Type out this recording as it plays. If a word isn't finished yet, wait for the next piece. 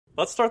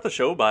Let's start the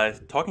show by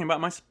talking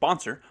about my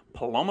sponsor,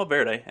 Paloma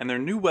Verde, and their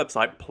new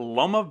website,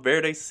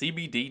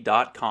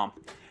 palomaverdecbd.com.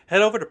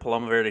 Head over to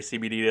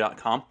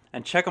palomaverdecbd.com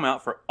and check them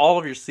out for all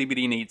of your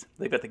CBD needs.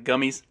 They've got the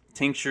gummies,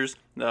 tinctures,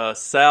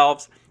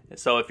 salves.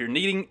 So if you're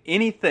needing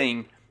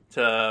anything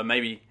to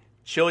maybe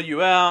chill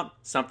you out,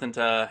 something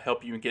to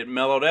help you get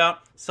mellowed out,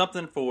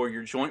 something for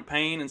your joint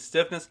pain and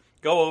stiffness,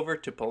 go over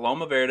to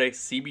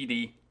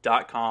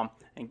palomaverdecbd.com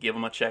and give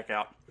them a check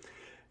out.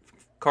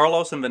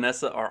 Carlos and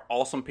Vanessa are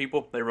awesome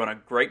people. They run a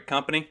great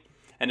company.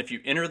 And if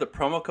you enter the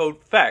promo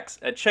code FACTS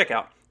at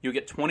checkout, you'll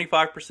get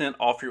 25%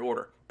 off your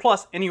order.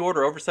 Plus, any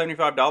order over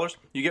 $75,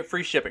 you get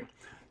free shipping.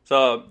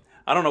 So,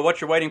 I don't know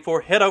what you're waiting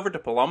for. Head over to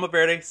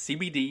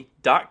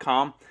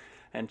palomaverdecbd.com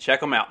and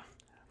check them out.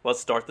 Let's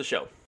start the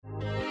show.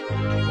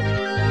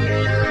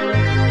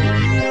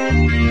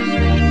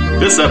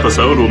 This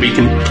episode will be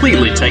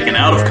completely taken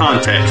out of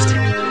context.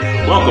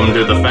 Welcome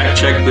to the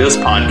Fact Check This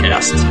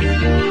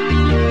podcast.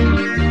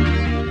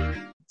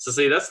 So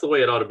see, that's the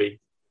way it ought to be.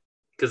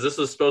 Because this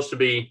was supposed to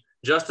be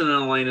Justin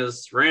and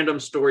Elena's random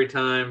story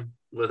time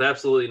with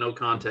absolutely no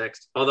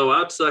context. Although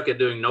I'd suck at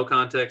doing no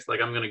context.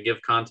 Like, I'm going to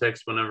give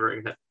context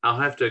whenever I'll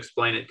have to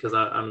explain it because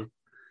I'm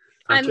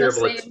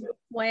terrible the same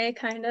way,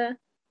 kind of.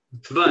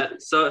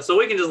 But so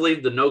we can just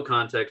leave the no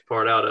context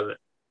part out of it.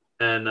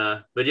 And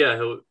but yeah,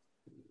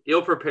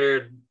 he'll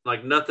prepared,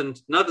 like nothing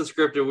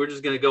scripted. We're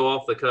just going to go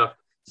off the cuff.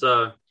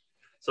 So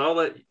I'll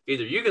let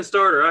either you can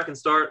start or I can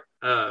start.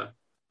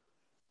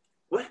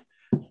 What?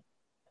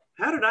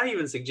 How did I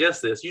even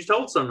suggest this? You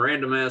told some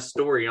random ass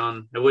story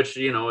on which,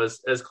 you know, is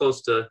as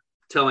close to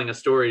telling a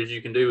story as you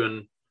can do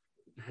in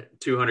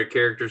 200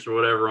 characters or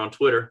whatever on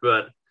Twitter.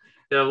 But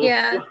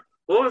yeah,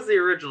 what was the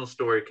original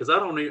story? Because I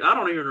don't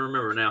even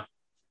remember now.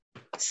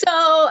 So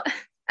I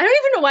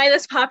don't even know why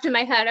this popped in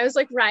my head. I was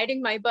like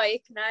riding my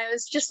bike and I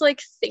was just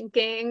like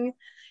thinking,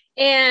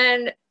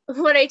 and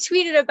what I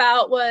tweeted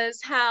about was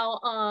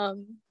how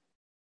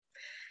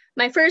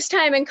my first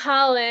time in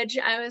college,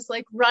 I was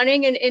like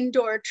running an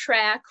indoor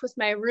track with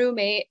my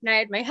roommate and I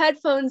had my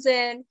headphones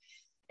in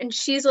and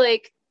she's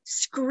like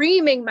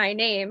screaming my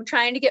name,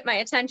 trying to get my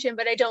attention,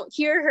 but I don't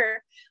hear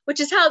her, which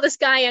is how this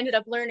guy ended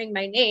up learning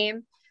my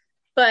name.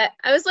 But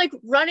I was like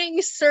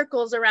running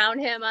circles around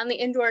him on the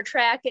indoor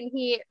track and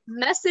he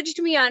messaged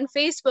me on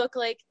Facebook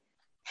like,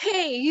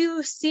 hey,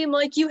 you seem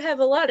like you have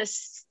a lot of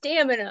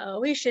stamina.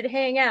 We should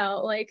hang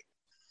out. Like,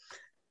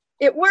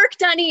 it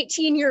worked on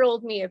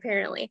 18-year-old me,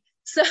 apparently.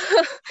 So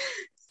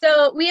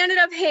we ended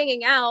up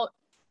hanging out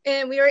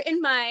and we were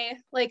in my,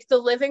 like, the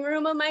living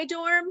room of my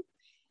dorm.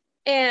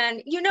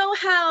 And you know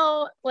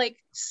how, like,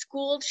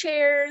 school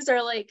chairs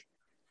are, like,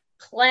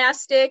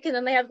 plastic and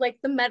then they have, like,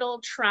 the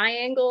metal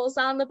triangles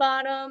on the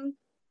bottom?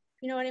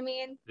 You know what I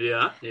mean?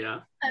 Yeah.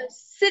 I was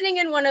sitting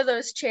in one of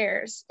those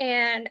chairs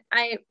and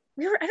I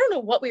don't know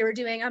what we were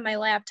doing on my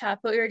laptop,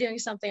 but we were doing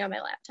something on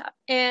my laptop.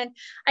 And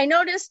I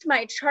noticed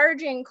my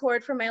charging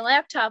cord for my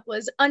laptop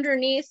was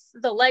underneath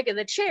the leg of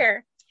the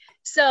chair.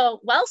 So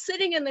while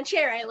sitting in the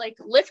chair, I like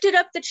lifted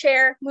up the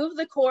chair, moved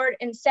the cord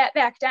and sat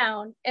back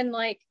down. And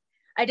like,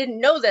 I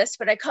didn't know this,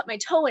 but I cut my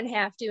toe in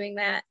half doing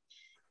that.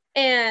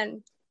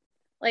 And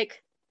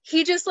like,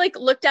 he just like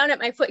looked down at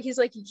my foot. He's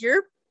like,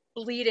 you're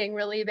bleeding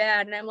really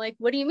bad. And I'm like,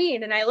 what do you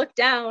mean? And I look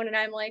down and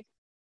I'm like,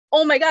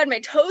 oh my God, my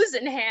toe's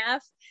in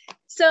half.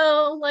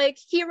 So like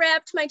he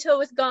wrapped my toe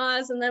with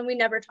gauze and then we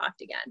never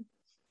talked again.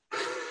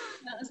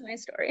 That was my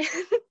story.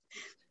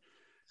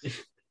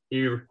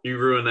 You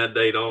ruined that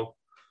date all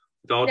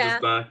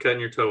just by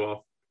cutting your toe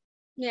off.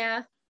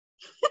 Yeah.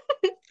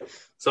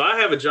 So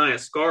I have a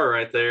giant scar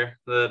right there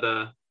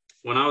that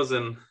when I was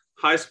in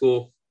high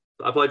school,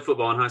 I played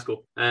football in high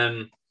school,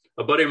 and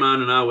a buddy of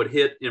mine and I would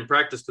hit in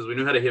practice because we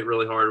knew how to hit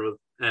really hard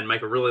and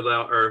make a really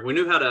loud, or we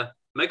knew how to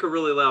make a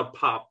really loud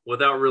pop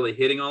without really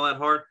hitting all that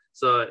hard.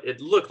 So it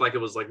looked like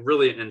it was like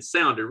really, and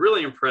sounded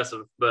really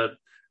impressive, but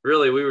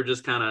really we were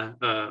just kind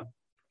of,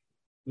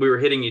 we were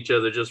hitting each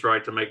other just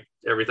right to make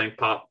everything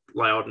pop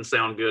loud and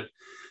sound good.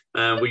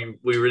 We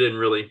didn't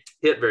really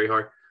hit very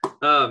hard.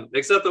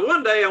 Except that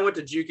one day I went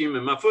to juke him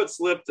and my foot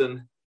slipped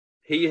and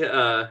he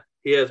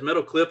has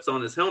metal clips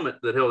on his helmet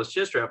that held his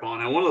chin strap on.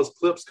 And one of those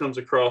clips comes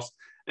across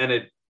and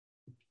it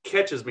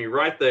catches me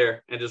right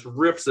there and just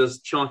rips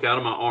this chunk out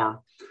of my arm.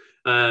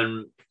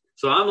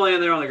 So I'm laying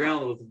there on the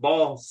ground with the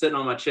ball sitting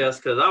on my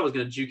chest because I was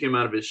going to juke him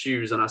out of his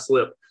shoes and I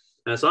slipped.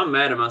 And so I'm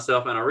mad at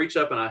myself and I reach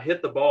up and I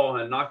hit the ball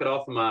and knock it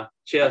off of my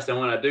chest. And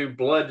when I do,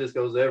 blood just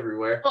goes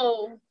everywhere.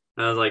 Oh.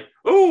 And I was like,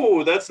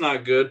 oh, that's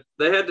not good.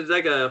 They had to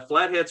take a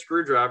flathead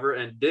screwdriver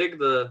and dig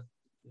the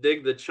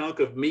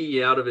chunk of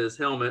me out of his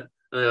helmet.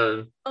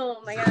 Oh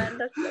my God,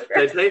 that's so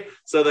great.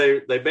 So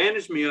they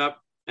bandaged me up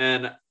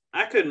and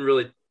I couldn't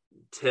really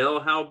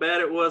tell how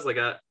bad it was. Like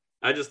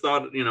I just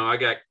thought, you know, I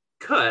got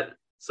cut.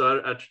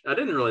 So I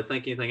didn't really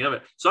think anything of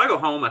it. So I go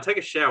home, I take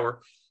a shower.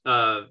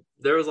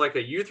 There was like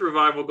a youth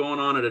revival going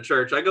on at a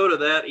church. I go to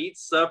that, eat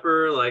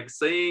supper, like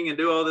sing and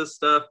do all this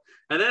stuff.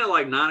 And then at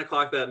like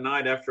 9:00 that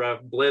night, after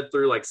I've bled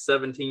through like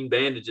 17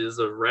 bandages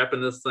of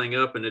wrapping this thing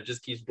up and it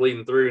just keeps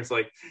bleeding through, it's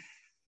like,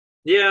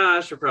 Yeah, I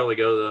should probably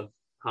go to the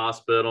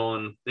hospital,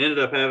 and ended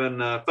up having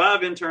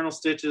 5 internal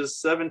stitches,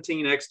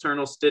 17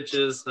 external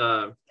stitches.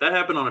 That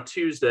happened on a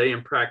Tuesday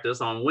in practice.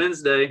 On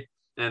Wednesday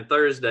and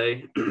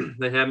Thursday,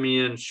 they had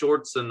me in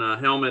shorts and a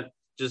helmet,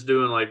 just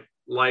doing like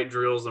light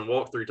drills and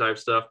walkthrough type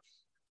stuff.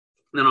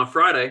 And then on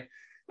Friday,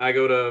 I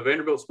go to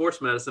Vanderbilt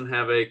Sports Medicine,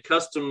 have a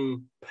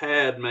custom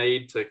pad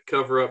made to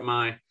cover up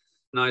my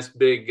nice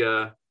big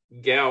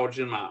gouge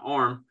in my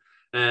arm.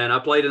 And I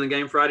played in the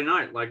game Friday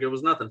night like it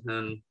was nothing,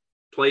 and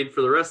played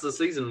for the rest of the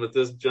season with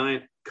this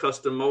giant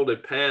custom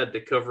molded pad to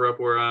cover up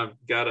where I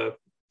got a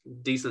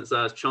decent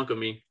sized chunk of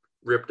me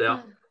ripped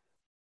out.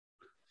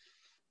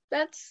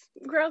 That's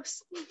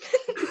gross.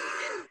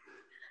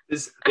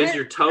 Is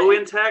your toe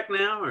intact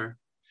now, or?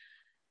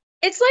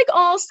 It's like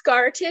all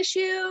scar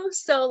tissue.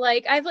 So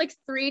like I have like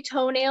 3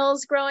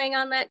 toenails growing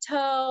on that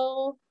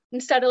toe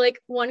instead of like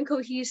one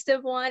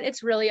cohesive one.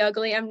 It's really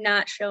ugly. I'm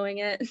not showing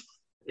it.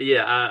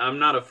 Yeah, I'm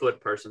not a foot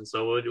person,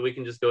 so we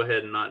can just go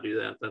ahead and not do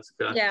that. That's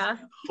yeah,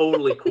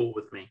 totally cool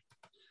with me.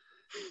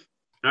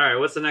 All right,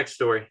 what's the next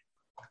story?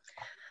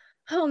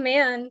 Oh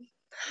man,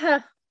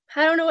 I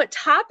don't know what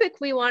topic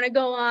we want to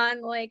go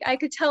on. Like I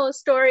could tell a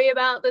story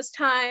about this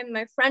time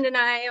my friend and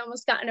I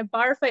almost got in a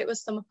bar fight with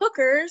some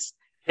hookers.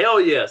 Hell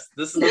yes,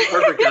 this is the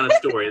perfect kind of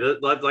story.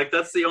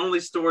 That's the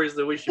only stories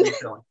that we should be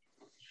telling.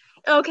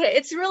 Okay,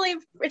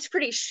 it's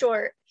pretty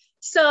short.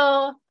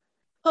 So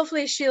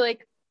hopefully she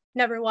like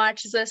never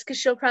watches this because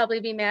she'll probably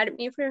be mad at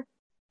me for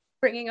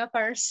bringing up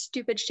our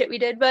stupid shit we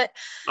did. But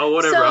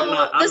whatever.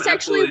 So I'm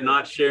absolutely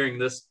not sharing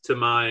this to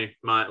my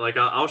like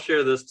I'll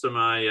share this to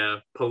my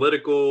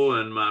political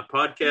and my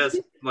podcast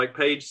like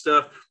page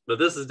stuff, but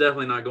this is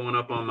definitely not going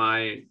up on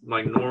my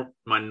like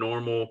my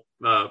normal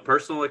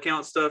personal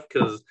account stuff,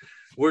 because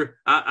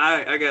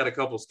I got a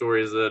couple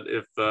stories that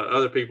if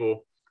other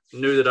people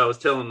knew that I was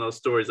telling those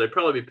stories, they'd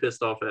probably be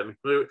pissed off at me.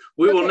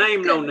 We will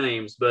name no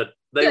names, but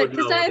they would know.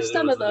 Because I have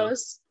some of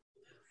those.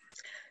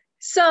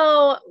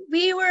 So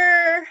we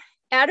were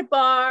at a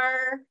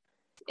bar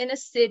in a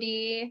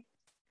city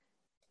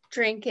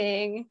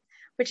drinking,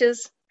 which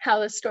is how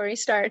the story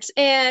starts.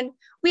 And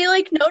we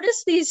like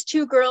noticed these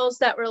 2 girls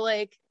that were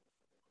like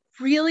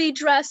really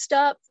dressed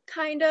up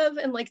kind of,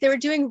 and like they were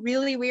doing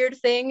really weird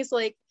things,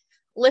 like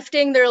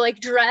lifting their like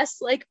dress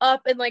like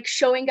up and like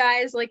showing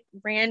guys like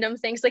random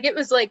things. Like it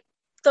was like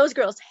those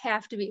girls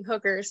have to be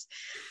hookers.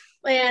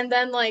 And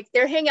then like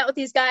they're hanging out with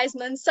these guys,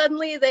 and then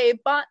suddenly they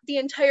bought the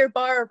entire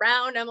bar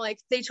around. I'm like,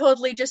 they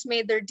totally just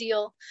made their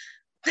deal.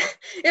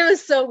 It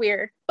was so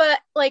weird. But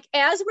like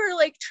as we're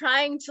like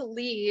trying to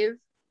leave,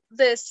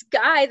 this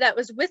guy that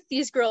was with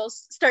these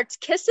girls starts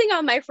kissing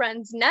on my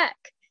friend's neck,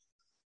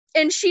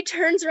 and she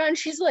turns around,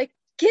 she's like,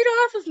 get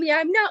off of me,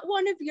 I'm not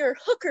one of your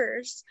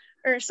hookers,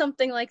 or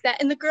something like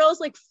that. And the girls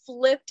like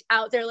flipped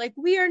out. They're like,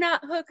 we are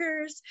not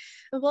hookers,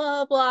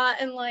 blah blah.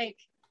 And like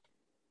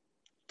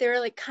they were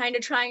like kind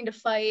of trying to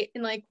fight,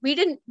 and like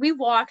we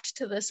walked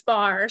to this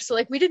bar, so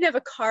like we didn't have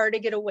a car to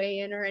get away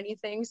in or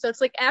anything. So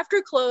it's like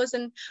after close,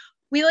 and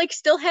we like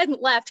still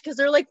hadn't left because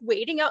they're like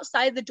waiting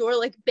outside the door,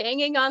 like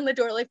banging on the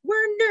door, like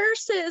we're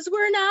nurses,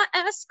 we're not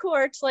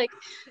escorts. Like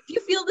if you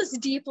feel this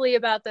deeply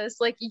about this,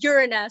 like you're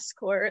an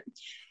escort.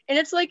 And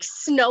it's like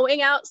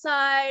snowing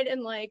outside,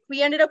 and like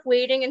we ended up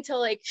waiting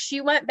until like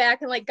she went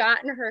back and like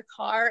got in her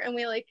car, and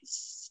we like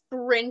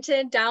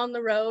sprinted down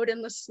the road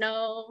in the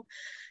snow,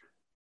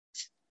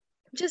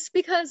 just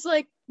because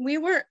like we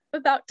weren't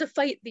about to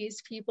fight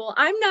these people.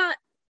 I'm not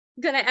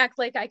gonna act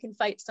like I can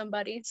fight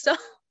somebody. So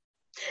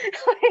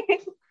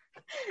like,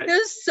 it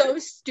was so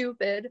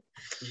stupid.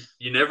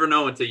 You never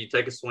know until you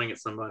take a swing at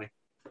somebody.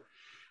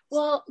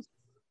 Well,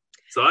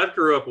 so I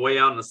grew up way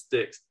out in the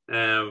sticks.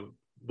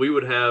 We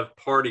would have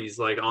parties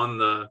like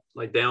down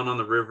on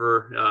the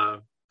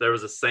river. There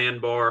was a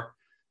sandbar,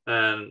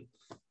 and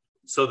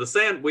so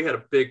we had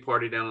a big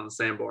party down on the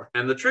sandbar.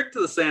 And the trick to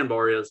the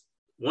sandbar is,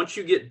 once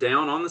you get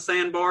down on the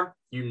sandbar,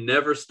 you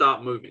never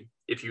stop moving.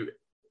 It's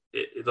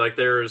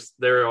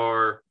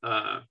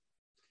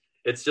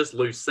just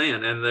loose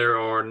sand, and there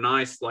are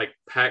nice like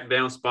packed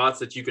down spots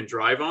that you can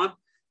drive on,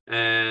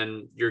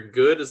 and you're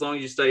good as long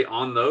as you stay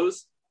on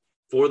those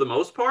for the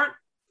most part.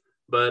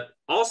 But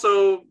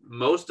also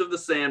most of the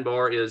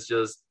sandbar is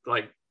just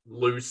like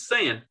loose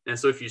sand. And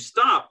so if you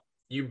stop,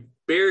 you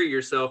bury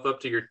yourself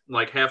up to your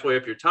like halfway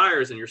up your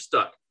tires, and you're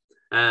stuck.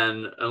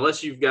 And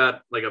unless you've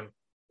got like a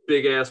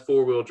big ass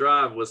 4-wheel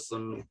drive with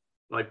some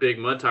like big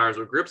mud tires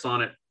with grips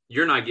on it,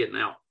 you're not getting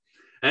out.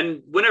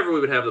 And whenever we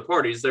would have the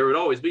parties, there would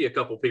always be a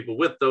couple people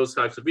with those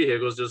types of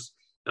vehicles just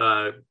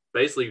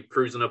basically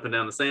cruising up and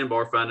down the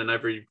sandbar, finding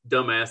every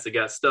dumbass that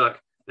got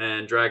stuck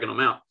and dragging them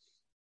out.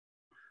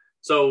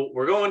 So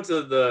we're going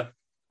to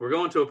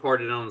a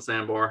party down on the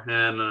sandbar,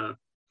 and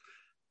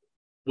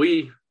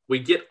we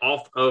get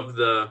off of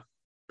the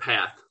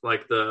path,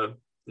 like the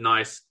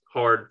nice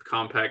hard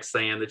compact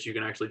sand that you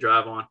can actually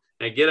drive on,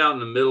 and get out in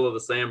the middle of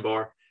the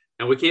sandbar,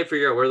 and we can't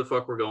figure out where the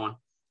fuck we're going.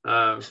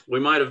 We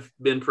might have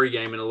been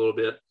pre-gaming a little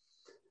bit,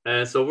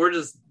 and so we're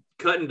just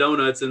cutting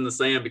donuts in the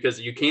sand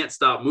because you can't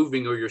stop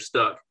moving or you're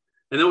stuck.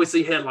 And then we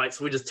see headlights.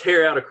 So we just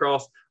tear out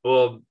across.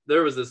 Well,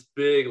 there was this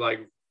big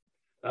like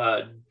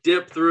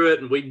dip through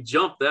it, and we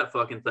jumped that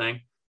fucking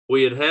thing.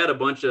 We had a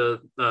bunch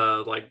of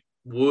like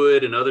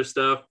wood and other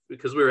stuff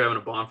because we were having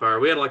a bonfire.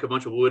 We had like a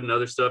bunch of wood and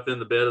other stuff in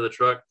the bed of the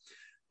truck.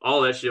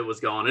 All that shit was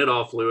gone. It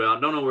all flew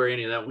out. Don't know where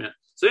any of that went.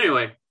 So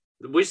anyway,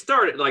 we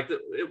started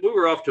we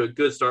were off to a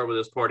good start with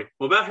this party.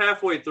 Well, about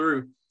halfway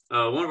through,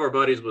 one of our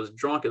buddies was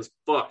drunk as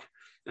fuck,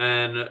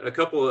 and a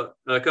couple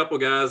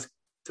guys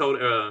told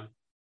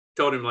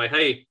him like,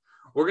 "Hey,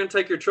 we're gonna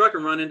take your truck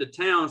and run into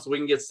town so we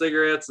can get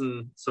cigarettes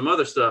and some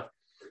other stuff."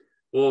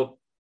 Well,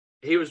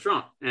 he was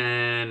drunk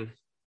and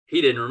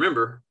he didn't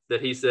remember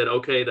that he said,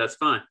 "Okay, that's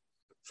fine."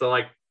 So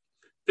like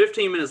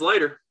 15 minutes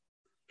later,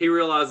 he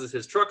realizes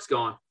his truck's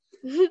gone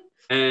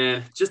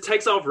and just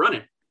takes off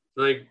running,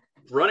 like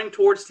running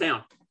towards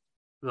town.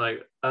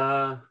 Like,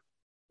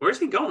 where's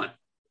he going?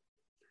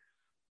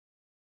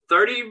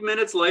 30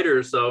 minutes later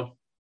or so,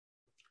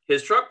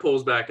 his truck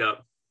pulls back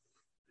up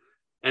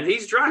and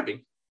he's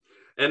driving.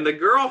 And the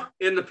girl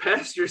in the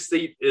passenger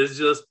seat is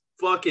just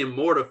fucking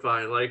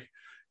mortified. Like,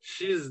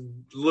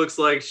 looks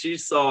like she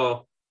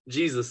saw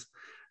Jesus.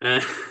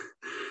 And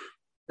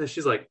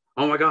she's like,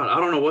 "Oh my God, I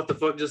don't know what the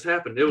fuck just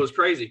happened. It was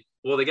crazy."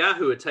 Well, the guy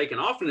who had taken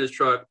off in his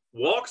truck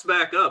walks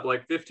back up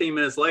like 15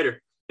 minutes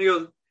later.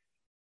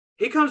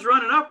 He comes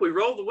running up. We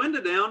rolled the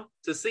window down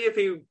to see if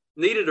he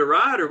needed a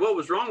ride or what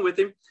was wrong with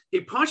him. He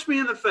punched me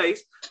in the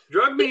face,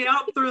 dragged me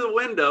out through the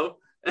window,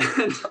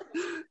 and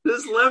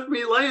just left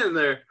me laying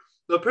there.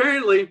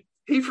 Apparently,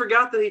 he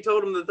forgot that he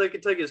told him that they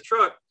could take his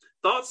truck,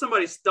 thought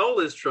somebody stole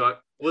his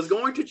truck, was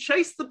going to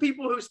chase the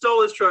people who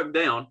stole his truck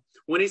down.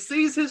 When he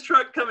sees his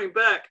truck coming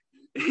back,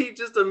 he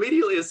just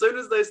immediately, as soon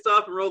as they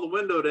stop and roll the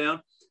window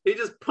down, he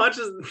just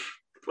punches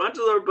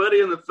our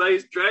buddy in the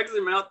face, drags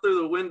him out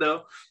through the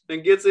window,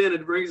 and gets in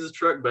and brings his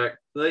truck back.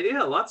 Like,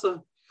 yeah, lots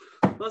of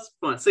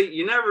fun. See,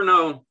 you never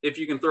know if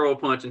you can throw a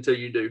punch until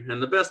you do.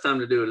 And the best time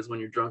to do it is when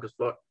you're drunk as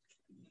fuck.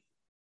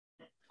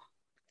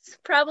 It's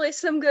probably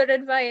some good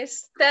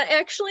advice. That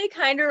actually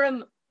kind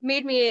of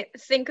made me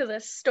think of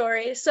this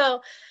story.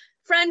 So,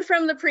 friend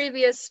from the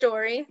previous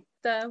story,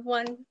 the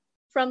one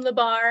from the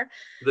bar.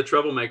 The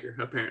troublemaker,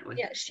 apparently.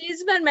 Yeah,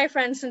 she's been my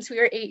friend since we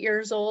were 8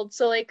 years old.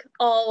 So, like,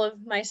 all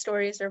of my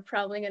stories are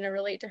probably going to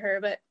relate to her.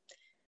 But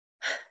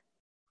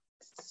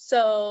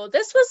so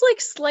this was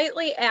like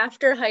slightly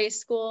after high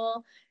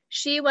school.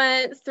 She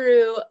went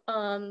through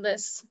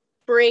this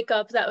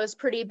breakup that was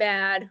pretty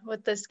bad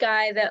with this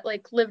guy that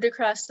like lived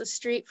across the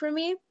street from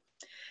me.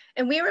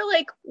 And we were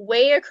like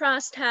way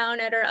across town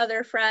at our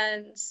other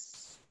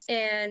friends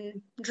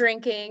and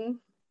drinking,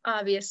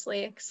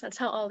 obviously, because that's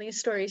how all these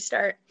stories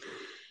start.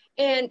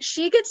 And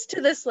she gets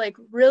to this like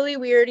really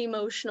weird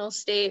emotional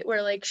state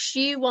where like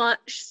she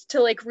wants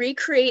to like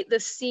recreate the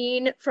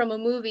scene from a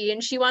movie,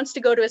 and she wants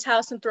to go to his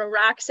house and throw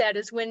rocks at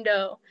his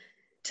window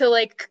to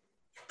like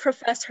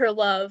profess her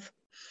love.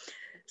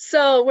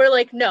 So we're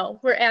like, no,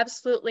 we're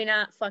absolutely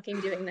not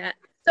fucking doing that.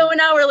 So an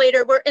hour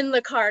later, we're in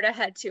the car to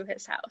head to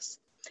his house.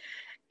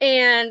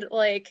 And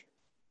like,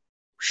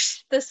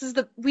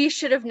 we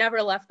should have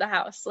never left the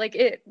house. Like,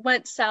 it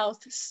went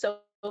south so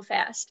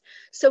fast.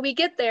 So we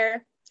get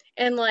there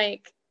and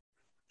like,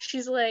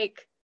 she's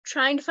like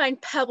trying to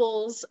find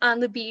pebbles on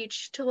the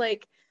beach to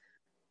like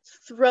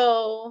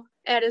throw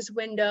at his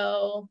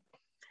window.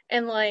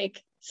 And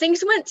like,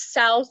 things went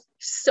south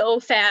so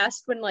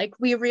fast when like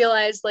we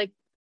realized like,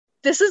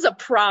 this is a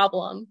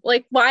problem.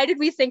 Like, why did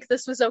we think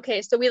this was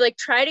okay? So we like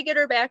try to get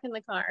her back in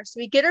the car. So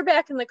we get her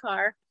back in the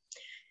car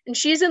and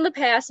she's in the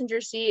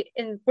passenger seat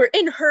and we're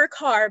in her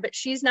car, but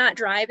she's not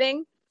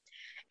driving.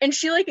 And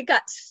she like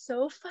got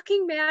so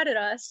fucking mad at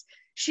us.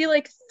 She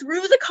like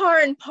threw the car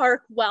in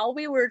park while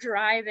we were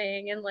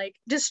driving and like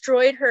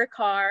destroyed her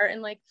car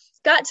and like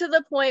got to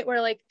the point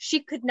where like she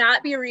could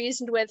not be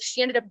reasoned with.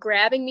 She ended up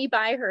grabbing me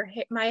by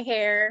my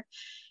hair.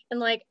 And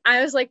like,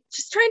 I was like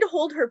just trying to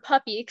hold her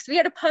puppy because we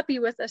had a puppy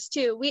with us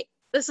too.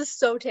 This is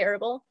so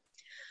terrible.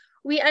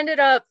 We ended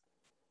up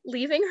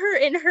leaving her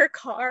in her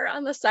car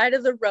on the side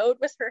of the road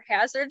with her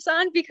hazards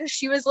on because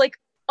she was like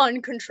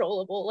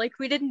uncontrollable. Like,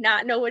 we did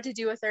not know what to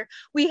do with her.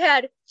 We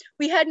had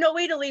no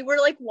way to leave.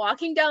 We're like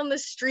walking down the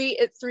street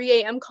at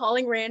 3 a.m.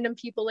 calling random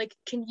people like,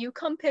 can you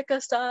come pick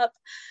us up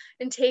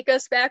and take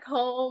us back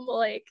home?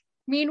 Like,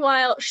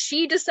 meanwhile,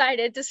 she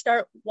decided to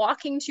start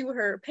walking to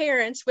her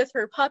parents with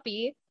her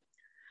puppy.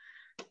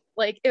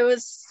 Like, it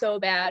was so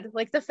bad.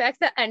 Like, the fact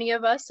that any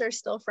of us are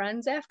still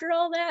friends after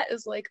all that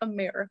is like a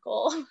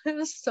miracle. It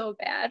was so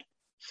bad.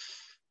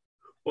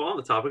 Well, on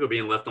the topic of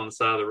being left on the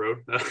side of the road,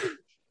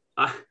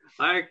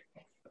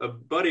 a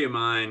buddy of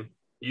mine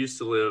used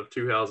to live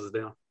 2 houses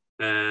down,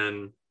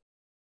 and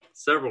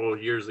several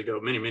years ago,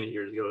 many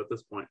years ago at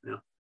this point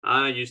now,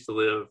 I used to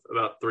live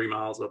about 3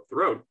 miles up the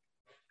road,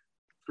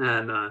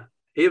 and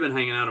he had been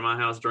hanging out at my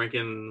house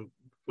drinking.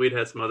 We'd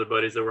had some other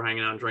buddies that were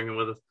hanging out and drinking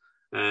with us,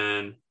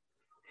 and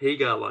he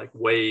got like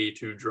way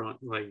too drunk,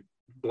 like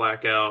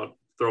blackout,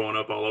 throwing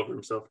up all over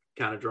himself,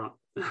 kind of drunk.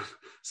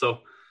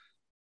 So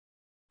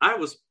I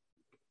was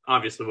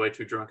obviously way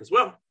too drunk as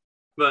well.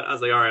 But I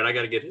was like, all right, I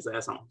got to get his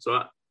ass home.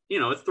 So,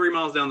 it's 3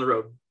 miles down the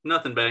road.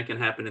 Nothing bad can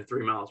happen in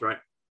 3 miles, right?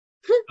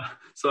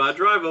 So I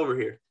drive over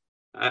here.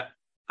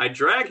 I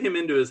drag him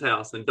into his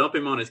house and dump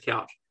him on his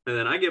couch. And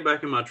then I get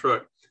back in my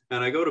truck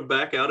and I go to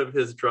back out of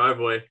his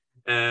driveway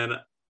and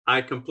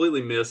I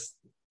completely miss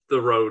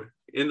the road,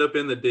 end up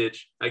in the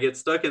ditch. I get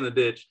stuck in the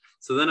ditch.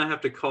 So then I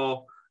have to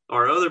call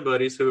our other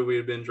buddies who we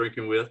had been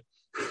drinking with.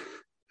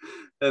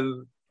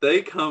 And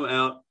they come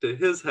out to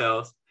his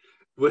house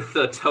with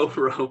a tow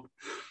rope.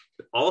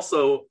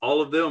 Also,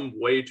 all of them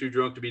way too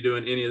drunk to be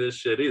doing any of this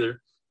shit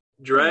either.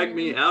 Drag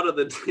me out of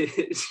the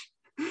ditch.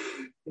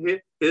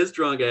 His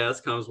drunk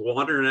ass comes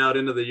wandering out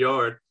into the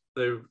yard.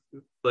 They're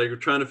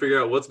trying to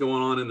figure out what's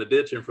going on in the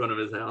ditch in front of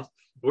his house.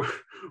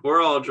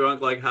 We're all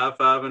drunk, like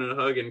high-fiving and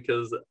hugging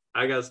because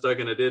I got stuck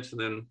in a ditch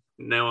and then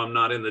now I'm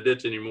not in the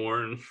ditch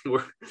anymore. And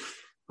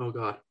oh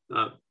God.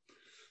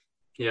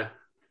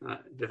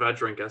 If I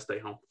drink, I stay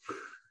home.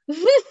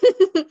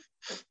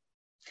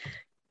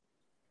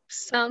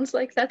 Sounds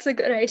like that's a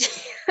good idea.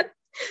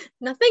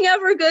 Nothing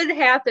ever good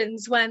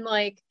happens when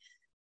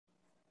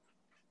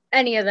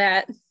any of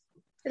that.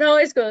 It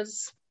always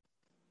goes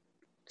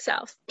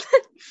south.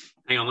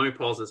 Hang on, let me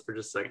pause this for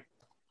just a second.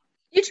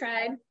 You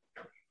tried.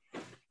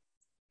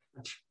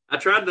 I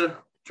tried to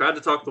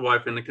talk the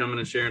wife into coming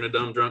and sharing a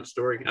dumb drunk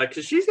story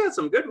because she's got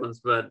some good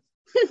ones, but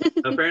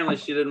apparently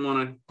she didn't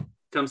want to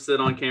come sit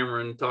on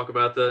camera and talk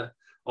about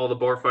all the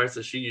bar fights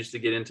that she used to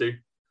get into.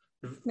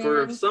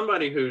 For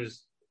somebody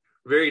who's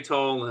very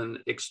tall and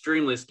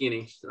extremely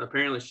skinny,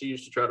 apparently she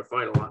used to try to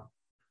fight a lot.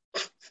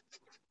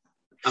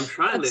 I'm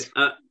trying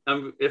to.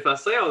 If I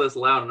say all this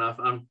loud enough,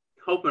 I'm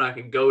hoping I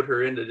can goad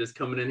her into just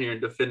coming in here and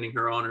defending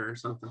her honor or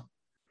something.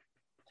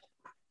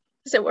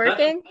 Is it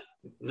working?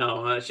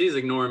 No, she's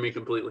ignoring me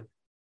completely.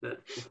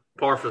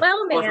 Par for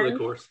the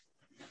course.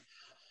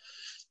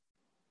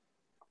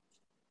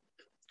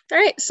 All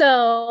right,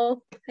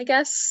 so I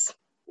guess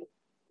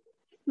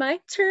my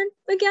turn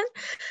again.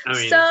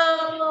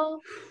 So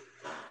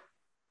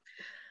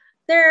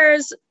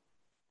there's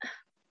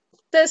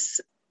this.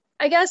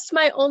 I guess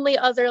my only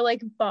other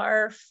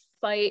bar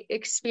fight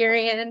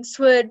experience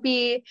would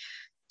be,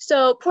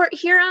 so Port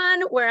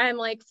Huron, where I'm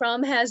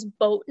from, has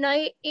boat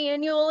night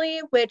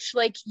annually, which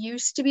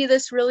used to be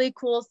this really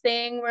cool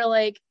thing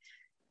where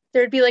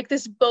there'd be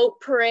this boat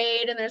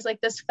parade and there's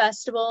this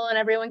festival and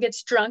everyone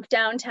gets drunk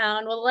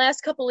downtown. Well, the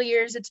last couple of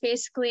years, it's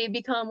basically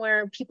become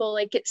where people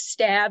get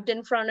stabbed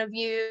in front of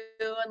you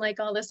and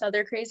all this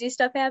other crazy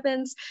stuff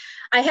happens.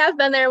 I have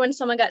been there when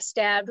someone got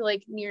stabbed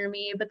near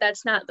me, but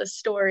that's not the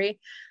story.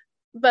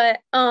 But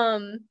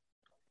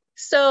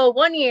so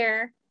one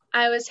year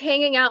I was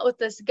hanging out with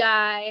this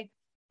guy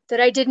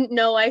that I didn't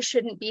know I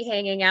shouldn't be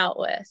hanging out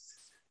with.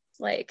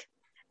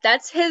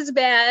 That's his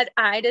bad.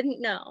 I didn't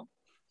know.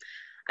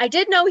 I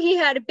did know he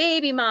had a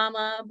baby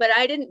mama, but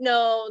I didn't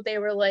know they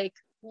were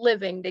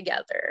living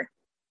together.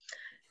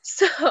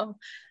 So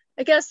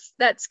I guess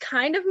that's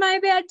kind of my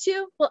bad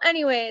too. Well,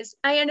 anyways,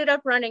 I ended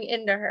up running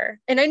into her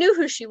and I knew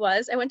who she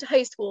was. I went to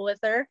high school with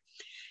her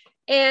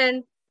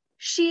and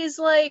she's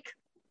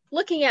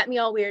looking at me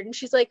all weird. And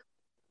she's like,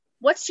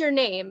 what's your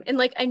name? And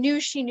I knew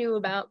she knew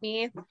about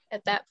me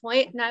at that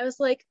point. And I was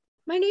like,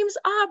 my name's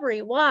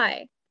Aubrey.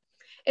 Why?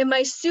 And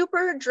my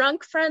super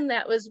drunk friend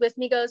that was with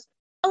me goes,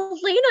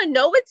 Elena,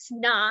 no, it's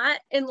not.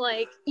 And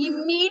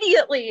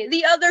immediately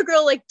the other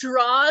girl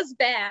draws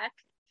back.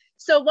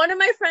 So one of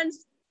my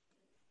friends,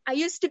 I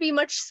used to be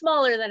much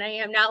smaller than I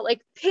am now,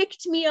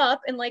 picked me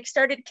up and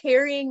started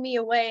carrying me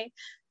away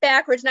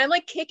backwards. And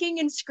I'm kicking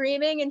and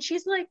screaming. And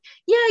she's like,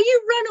 yeah,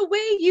 you run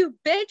away, you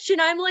bitch.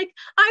 And I'm like,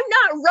 I'm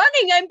not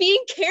running, I'm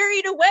being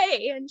carried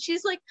away. And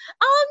she's like,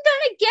 oh, I'm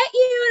gonna get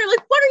you. And I'm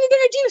like, what are you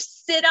gonna do?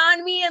 Sit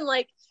on me? And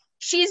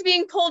she's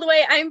being pulled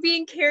away. I'm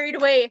being carried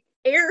away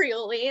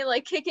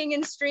aerially, kicking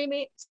and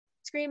screaming.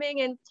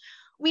 And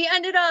we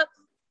ended up,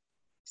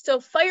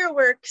 so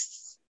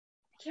fireworks,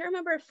 I can't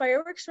remember if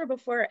fireworks were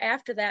before or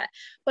after that,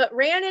 but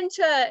ran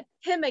into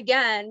him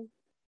again.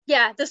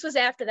 Yeah, this was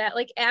after that,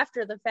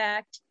 after the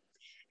fact.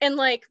 And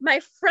my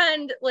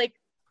friend,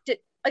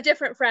 a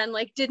different friend,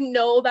 didn't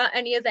know about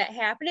any of that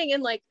happening.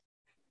 And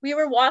we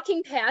were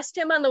walking past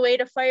him on the way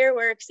to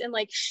fireworks and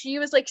she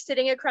was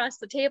sitting across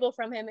the table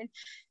from him and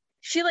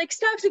she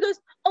stops and goes,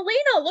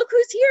 Elena, look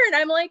who's here. And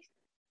I'm like,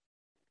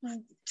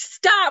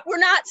 stop, we're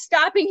not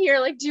stopping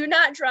here. Do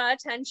not draw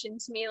attention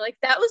to me.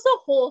 That was the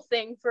whole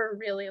thing for a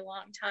really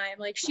long time.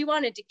 She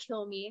wanted to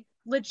kill me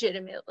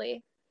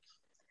legitimately.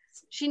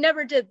 She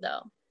never did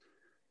though.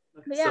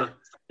 But yeah. So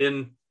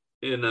in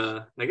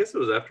I guess it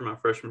was after my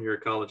freshman year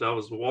of college, I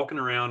was walking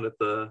around at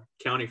the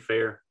county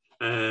fair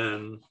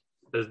and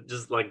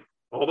just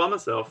all by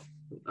myself,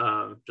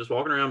 just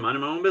walking around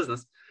minding my own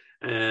business.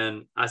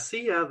 And I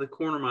see out of the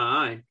corner of my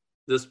eye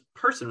this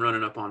person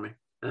running up on me.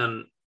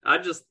 And I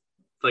just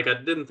I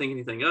didn't think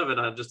anything of it.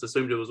 I just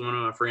assumed it was one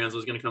of my friends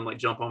was going to come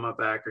jump on my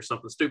back or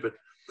something stupid.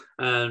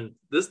 And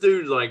this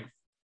dude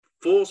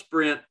full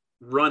sprint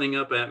running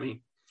up at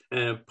me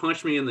and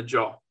punched me in the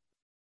jaw.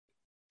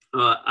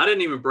 I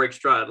didn't even break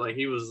stride.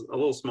 He was a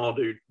little small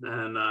dude.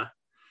 And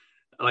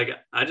like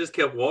I just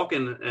kept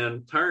walking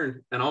and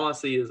turned, and all I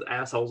see is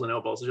assholes and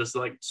elbows, just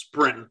like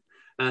sprinting.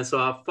 And so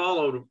I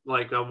followed,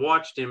 like I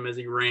watched him as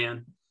he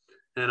ran,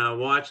 and I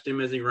watched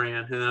him as he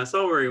ran, and I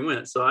saw where he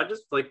went. So I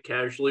just like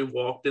casually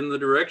walked in the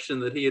direction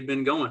that he had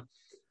been going,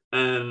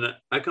 and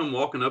I come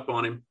walking up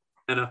on him,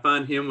 and I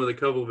find him with a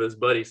couple of his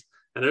buddies,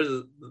 and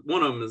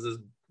one of them is this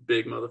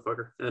big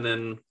motherfucker, and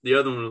then the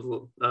other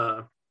one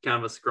was kind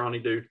of a scrawny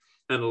dude,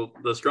 and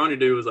the scrawny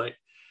dude was like,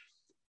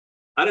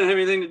 I didn't have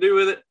anything to do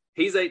with it.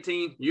 He's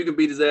 18. You can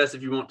beat his ass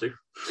if you want to.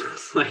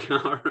 It's like,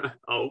 all right,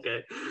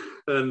 okay.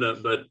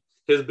 And but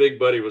his big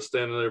buddy was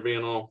standing there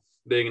being all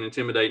big and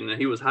intimidating, and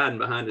he was hiding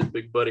behind his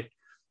big buddy.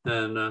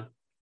 And I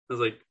was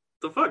like,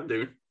 the fuck,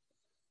 dude?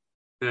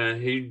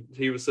 And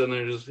he was sitting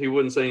there, he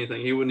wouldn't say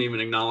anything. He wouldn't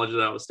even acknowledge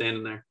that I was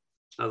standing there.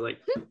 I was like,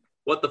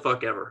 what the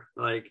fuck ever?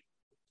 Like,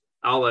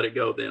 I'll let it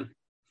go then.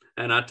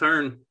 And I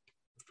turned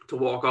to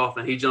walk off,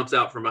 and he jumps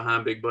out from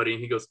behind big buddy,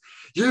 and he goes,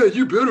 yeah,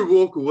 you better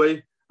walk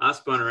away. I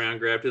spun around,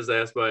 grabbed his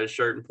ass by his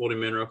shirt, and pulled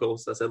him in real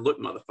close. I said, look,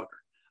 motherfucker,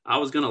 I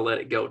was going to let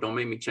it go. Don't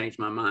make me change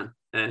my mind.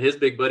 And his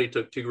big buddy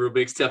took 2 real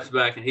big steps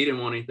back, and he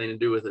didn't want anything to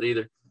do with it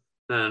either.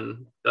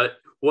 And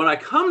what I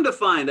come to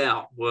find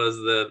out was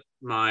that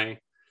my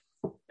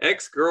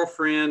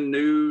ex-girlfriend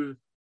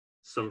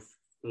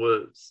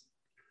was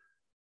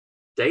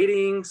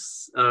dating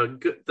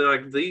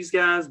like these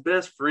guys'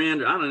 best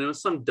friend. I don't know,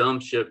 some dumb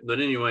shit.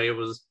 But anyway, it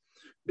was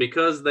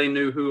because they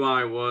knew who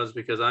I was,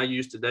 because I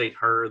used to date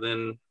her.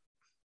 Then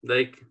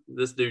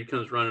this dude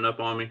comes running up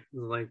on me,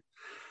 like,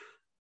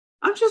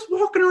 I'm just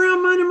walking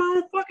around minding my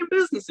own fucking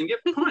business and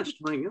get punched.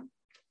 Like,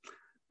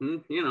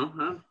 you know,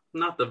 I'm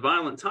not the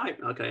violent type.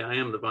 Okay, I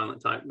am the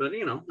violent type, but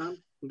you know, I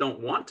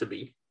don't want to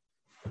be.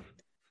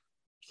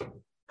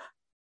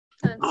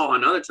 Oh,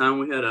 another time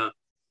we had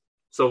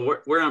so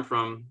where I'm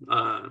from,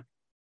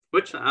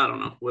 which I don't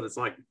know what it's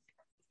like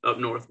up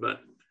north, but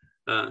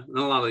in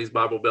a lot of these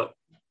Bible Belt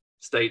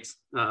states,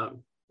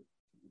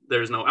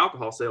 there's no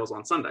alcohol sales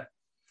on Sunday.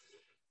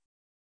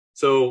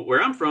 So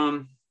where I'm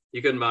from,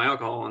 you couldn't buy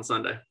alcohol on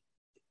Sunday.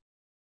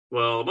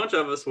 Well, a bunch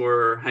of us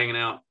were hanging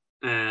out,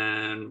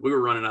 and we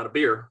were running out of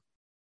beer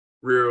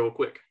real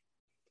quick.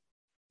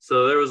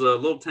 So there was a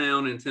little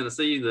town in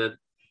Tennessee that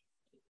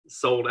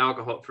sold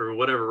alcohol for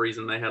whatever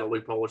reason. They had a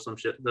loophole or some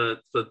shit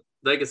that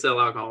they could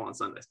sell alcohol on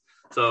Sundays.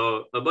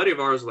 So a buddy of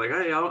ours was like,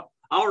 hey,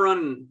 I'll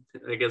run.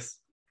 I guess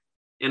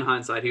in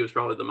hindsight, he was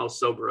probably the most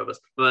sober of us,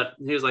 but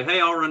he was like,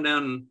 hey, I'll run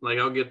down and like,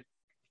 I'll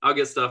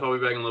get stuff. I'll be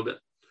back in a little bit.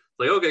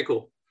 Like, okay,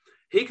 cool.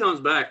 He comes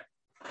back,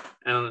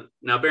 and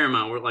now bear in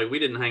mind, we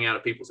didn't hang out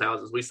at people's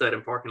houses. We sat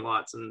in parking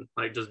lots and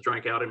like just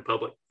drank out in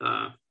public.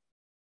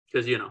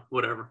 Cause you know,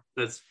 whatever,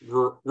 it's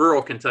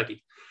rural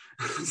Kentucky.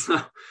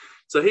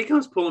 So he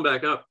comes pulling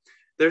back up.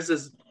 There's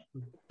this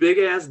big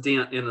ass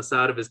dent in the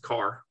side of his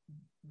car,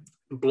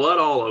 blood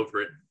all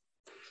over it.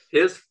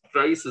 His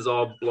face is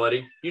all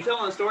bloody. You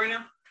telling the story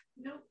now?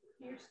 Nope,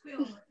 you're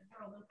squealing.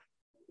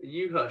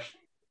 You hush.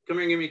 Come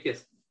here and give me a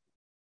kiss.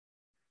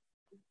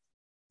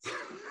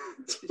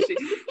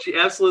 she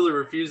absolutely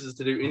refuses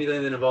to do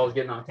anything that involves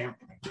getting on camera.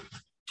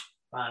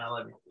 Fine, I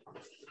love you.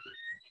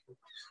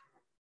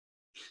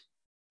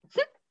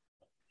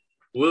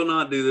 Will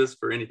not do this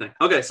for anything.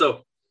 Okay,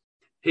 so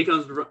he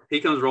comes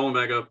rolling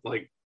back up,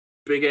 like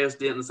big ass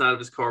dent in the side of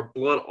his car,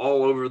 blood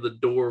all over the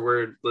door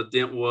where the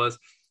dent was.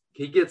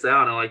 He gets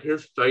out and like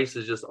his face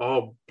is just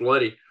all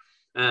bloody.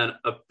 And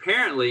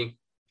apparently,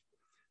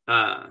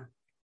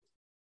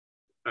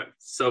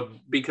 so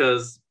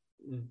because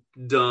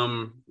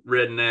dumb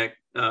redneck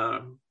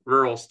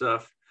rural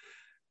stuff,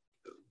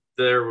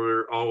 there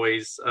were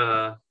always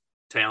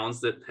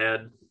towns that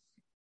had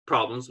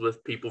problems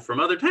with people from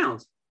other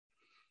towns.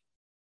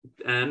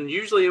 And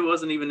usually it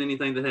wasn't even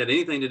anything that had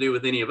anything to do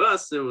with any of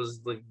us. It was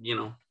like, you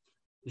know,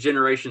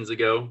 generations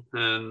ago,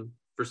 and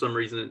for some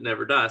reason it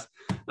never dies.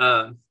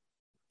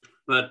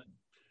 But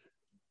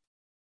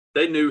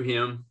they knew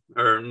him,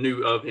 or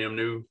knew of him,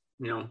 knew,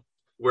 you know,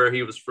 where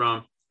he was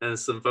from. And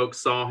some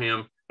folks saw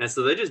him, and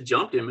so they just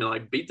jumped him and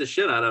like beat the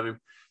shit out of him.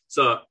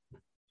 So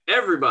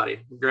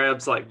everybody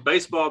grabs like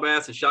baseball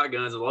bats and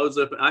shotguns and loads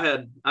up. I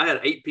had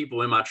 8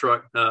 people in my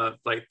truck,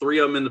 like 3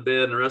 of them in the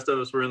bed, and the rest of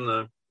us were in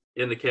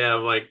the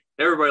cab. Like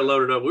everybody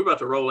loaded up. We're about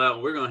to roll out,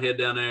 and we're going to head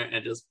down there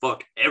and just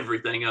fuck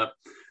everything up.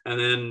 And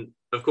then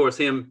of course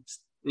him,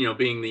 you know,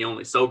 being the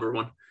only sober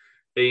one,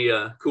 he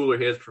cooler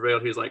heads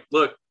prevailed. He was like,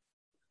 look,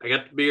 I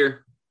got the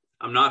beer.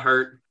 I'm not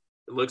hurt.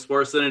 It looks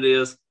worse than it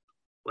is.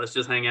 Let's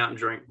just hang out and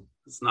drink.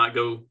 Let's not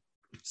go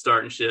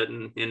starting shit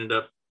and ended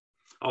up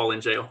all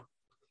in jail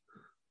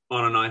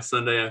on a nice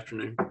Sunday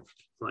afternoon.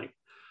 Like,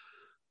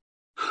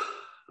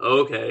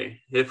 okay,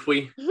 if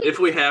we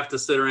have to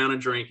sit around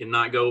and drink and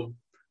not go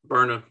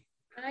burn a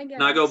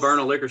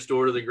liquor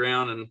store to the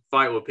ground and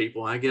fight with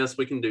people, I guess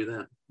we can do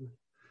that.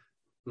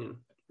 You know,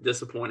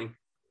 disappointing.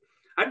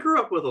 I grew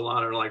up with a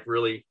lot of like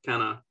really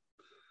kind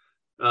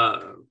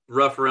of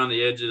rough around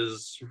the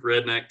edges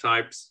redneck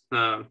types.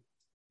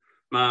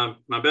 My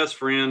best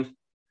friend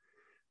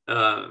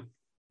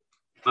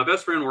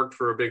worked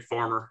for a big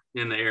farmer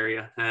in the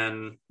area,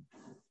 and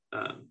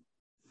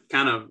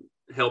kind of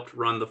helped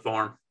run the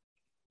farm.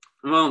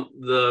 Well,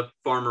 the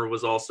farmer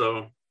was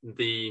also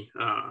the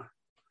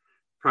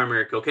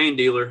primary cocaine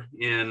dealer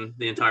in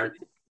the entire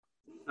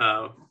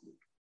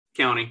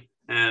county,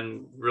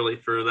 and really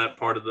for that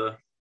part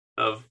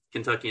of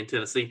Kentucky and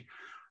Tennessee.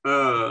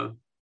 But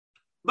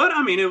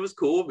I mean, it was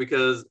cool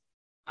because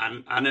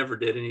I never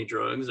did any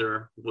drugs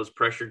or was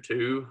pressured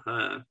to.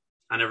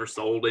 I never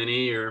sold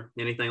any or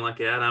anything like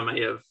that.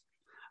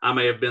 I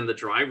may have been the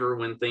driver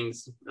when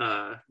things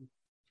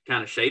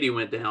kind of shady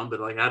went down, but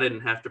like I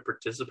didn't have to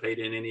participate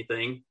in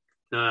anything.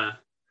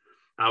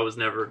 I was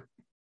never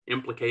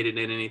implicated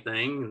in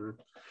anything, and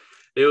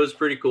it was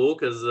pretty cool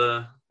because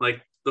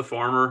like the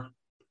farmer,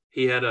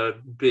 he had a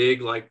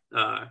big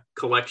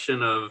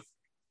collection of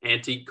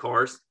antique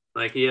cars.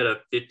 Like he had a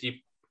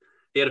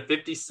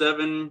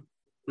 57,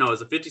 no, it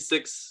was a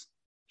 56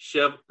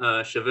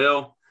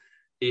 Chevelle.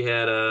 He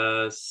had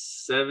a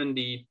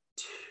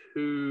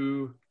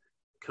 72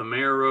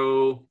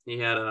 Camaro. He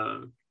had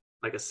a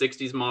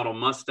 60s model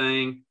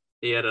Mustang.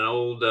 He had an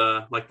old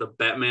like the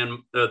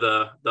Batman or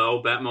the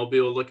old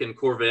Batmobile looking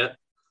Corvette.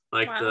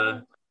 Like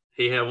Wow.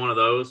 he had one of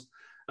those.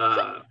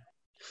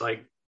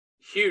 Like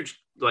huge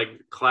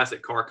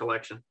classic car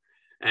collection.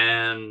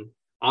 And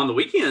on the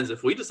weekends,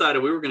 if we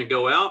decided we were going to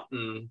go out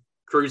and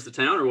cruise the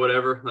town or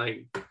whatever,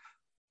 like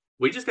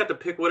we just got to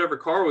pick whatever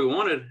car we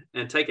wanted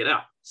and take it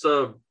out.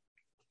 So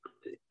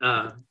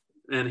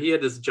and he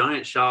had this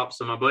giant shop.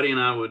 So my buddy and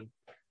I would,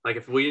 like,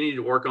 if we needed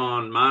to work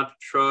on my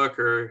truck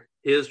or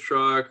his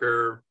truck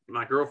or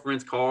my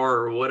girlfriend's car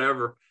or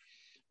whatever,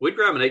 we'd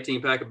grab an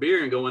 18-pack of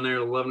beer and go in there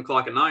at 11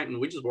 o'clock at night, and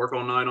we just work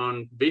all night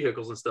on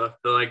vehicles and stuff,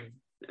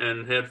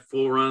 and had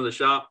full run of the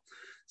shop.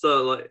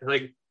 So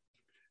like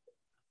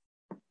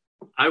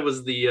I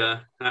was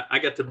I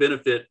got to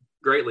benefit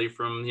greatly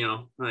from,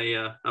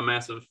 a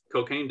massive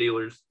cocaine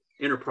dealer's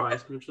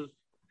enterprise, which is,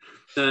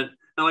 and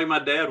like my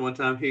dad one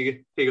time,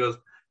 he goes,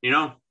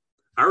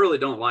 I really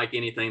don't like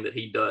anything that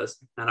he does,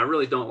 and I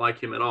really don't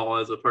like him at all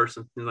as a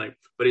person. He's like,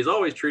 but he's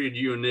always treated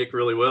you and Nick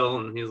really well,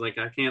 and he's like,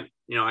 I can't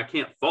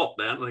fault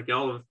that. Like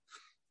y'all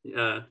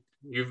have,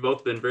 you've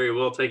both been very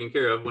well taken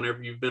care of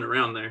whenever you've been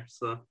around there.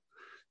 So,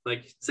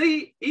 like,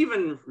 see,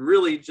 even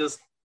really just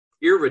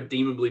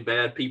irredeemably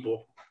bad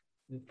people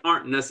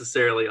aren't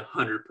necessarily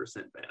 100%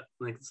 bad.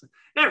 Like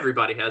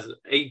everybody has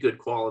a good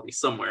quality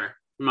somewhere.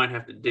 You might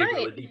have to dig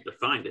really deep to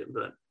find it,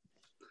 but.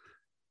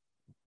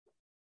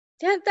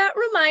 Yeah, that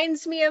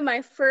reminds me of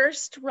my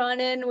first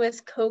run-in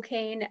with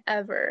cocaine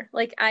ever.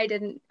 Like I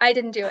didn't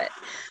do it,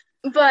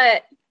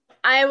 but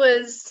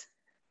this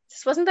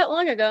wasn't that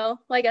long ago.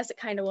 Well, I guess it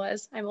kind of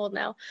was. I'm old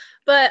now,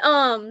 but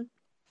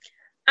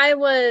I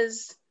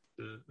was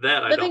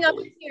living up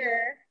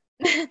here,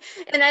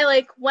 and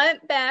I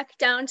went back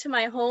down to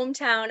my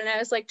hometown, and I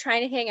was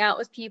trying to hang out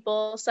with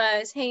people. So I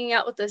was hanging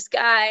out with this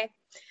guy,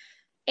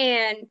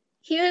 and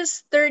he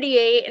was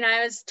 38 and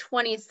I was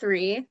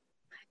 23,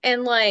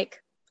 and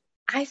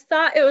I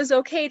thought it was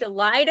okay to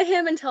lie to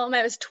him and tell him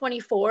I was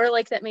 24,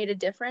 that made a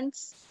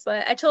difference.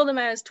 But I told him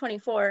I was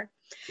 24.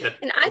 Yep.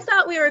 And I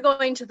thought we were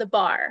going to the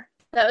bar.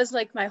 That was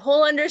my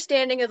whole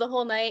understanding of the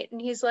whole night. And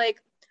he's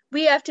like,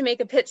 we have to make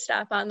a pit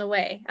stop on the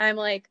way. I'm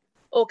like,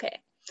 okay.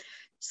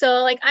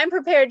 So I'm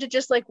prepared to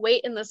just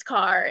wait in this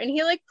car. And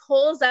he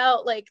pulls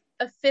out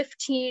a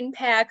 15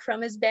 pack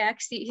from his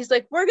back seat. He's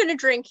like, we're going to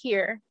drink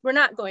here. We're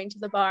not going to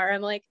the bar.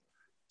 I'm like,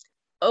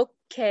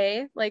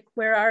 okay,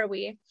 where are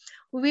we?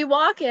 We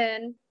walk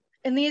in,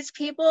 and these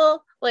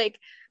people,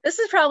 this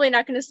is probably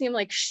not going to seem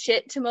like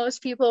shit to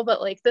most people,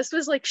 but this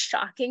was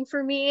shocking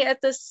for me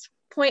at this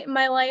point in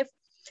my life.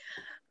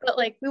 But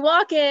we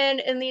walk in,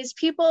 and these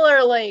people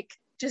are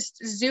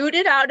just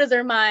zooted out of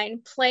their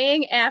mind,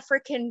 playing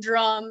African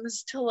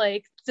drums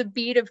to the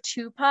beat of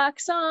Tupac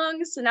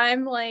songs. And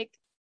I'm like,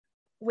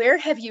 where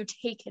have you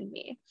taken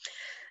me?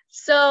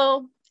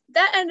 So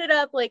that ended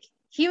up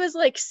he was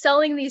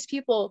selling these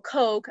people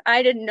coke.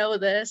 I didn't know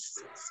this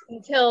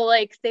until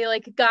they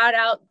got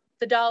out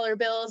the dollar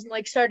bills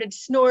and started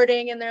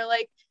snorting, and they're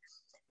like,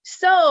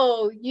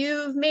 so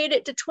you've made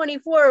it to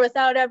 24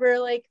 without ever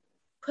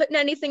putting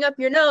anything up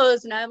your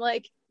nose. And I'm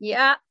like,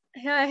 yeah,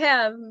 I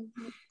have.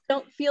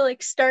 Don't feel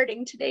like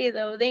starting today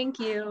though, thank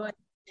you.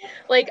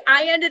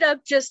 I ended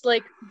up just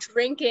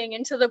drinking,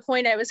 and to the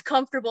point I was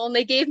comfortable, and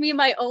they gave me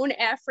my own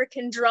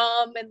African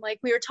drum, and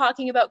we were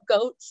talking about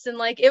goats, and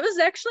it was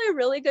actually a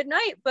really good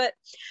night, but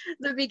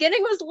the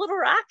beginning was a little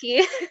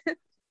rocky.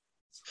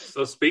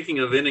 So speaking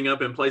of ending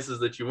up in places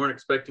that you weren't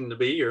expecting to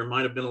be or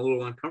might have been a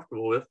little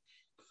uncomfortable with,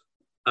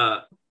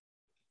 on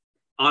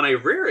a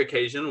rare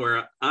occasion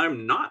where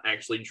I'm not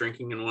actually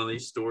drinking in one of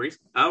these stories,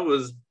 I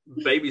was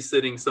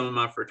babysitting some of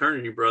my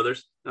fraternity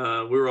brothers. We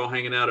were all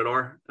hanging out at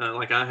our,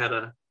 I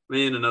had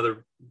me and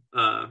another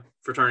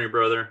fraternity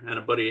brother and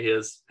a buddy of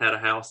his had a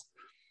house.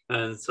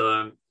 And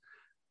so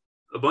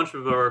a bunch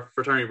of our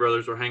fraternity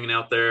brothers were hanging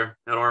out there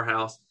at our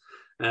house.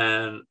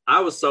 And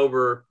I was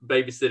sober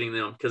babysitting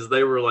them because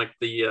they were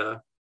they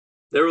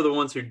were the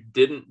ones who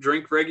didn't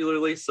drink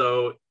regularly.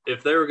 So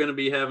if they were going to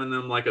be having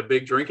them a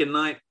big drinking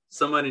night,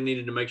 somebody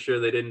needed to make sure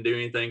they didn't do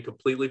anything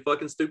completely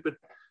fucking stupid.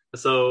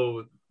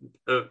 So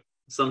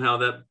somehow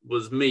that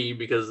was me,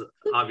 because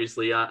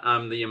obviously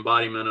I'm the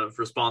embodiment of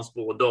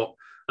responsible adult,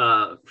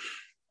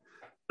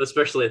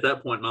 especially at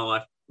that point in my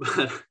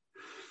life.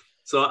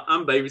 So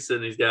I'm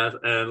babysitting these guys,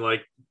 and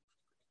like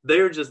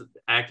they're just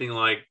acting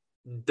like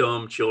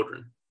dumb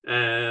children.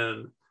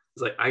 And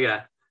it's like, I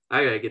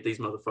gotta get these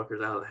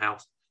motherfuckers out of the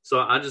house. So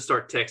I just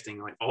start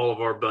texting like all of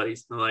our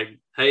buddies. I'm like,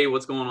 hey,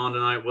 what's going on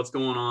tonight? What's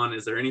going on?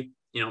 Is there any,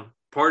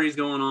 parties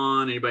going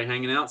on? Anybody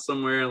hanging out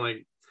somewhere?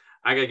 Like,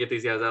 I gotta get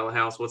these guys out of the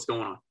house. What's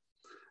going on?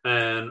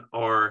 And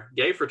our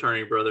gay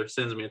fraternity brother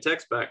sends me a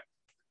text back,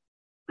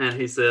 and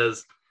he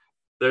says,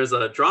 there's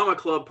a drama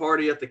club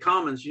party at the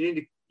Commons.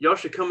 Y'all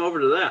should come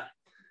over to that.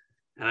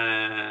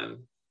 And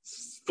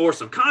for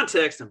some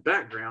context and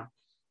background,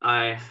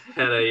 I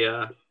had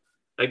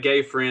a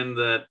gay friend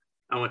that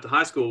I went to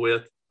high school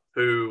with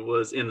who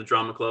was in the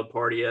drama club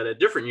party at a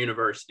different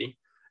university.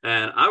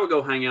 And I would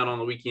go hang out on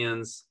the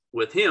weekends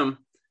with him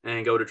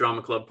and go to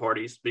drama club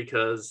parties,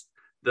 because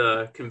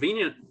the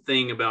convenient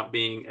thing about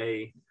being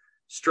a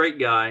straight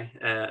guy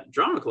at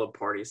drama club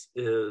parties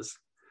is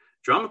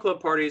drama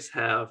club parties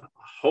have a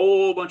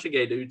whole bunch of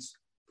gay dudes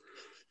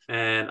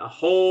and a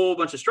whole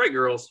bunch of straight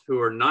girls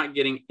who are not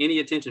getting any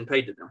attention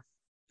paid to them.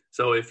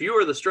 So if you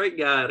are the straight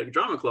guy at a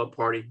drama club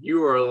party,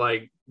 you are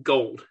like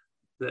gold.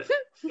 That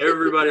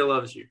everybody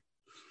loves you.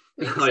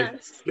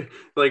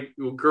 Like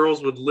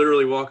girls would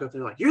literally walk up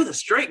there like, you're the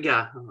straight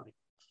guy. I'm like,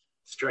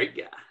 straight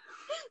guy.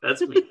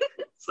 That's me.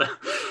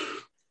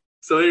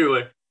 So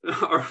anyway,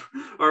 our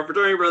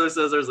fraternity brother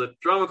says there's a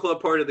drama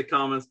club party at the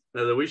Commons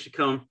that we should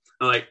come.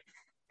 I'm like,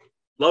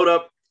 load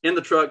up in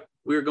the truck.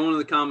 We were going to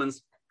the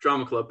Commons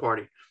drama club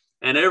party.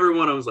 And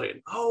everyone was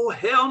like, oh,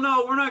 hell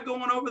no, we're not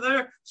going over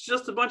there. It's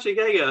just a bunch of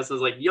gay guys. I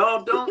was like,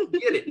 y'all don't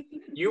get it.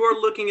 You are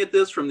looking at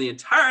this from the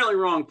entirely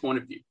wrong point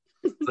of view.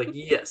 It's like,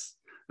 yes,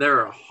 there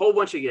are a whole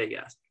bunch of gay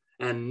guys,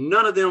 and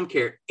none of them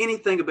care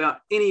anything about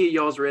any of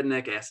y'all's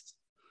redneck asses.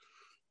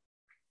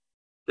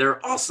 There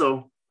are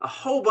also a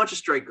whole bunch of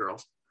straight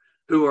girls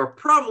who are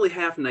probably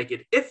half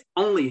naked, if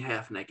only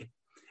half naked,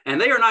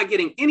 and they are not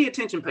getting any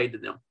attention paid to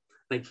them.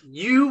 Like,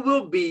 you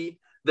will be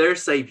their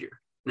savior.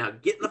 Now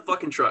get in the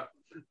fucking truck.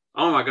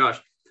 Oh my gosh.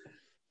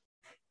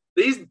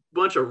 These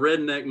bunch of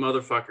redneck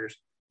motherfuckers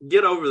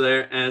get over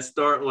there and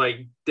start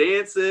like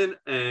dancing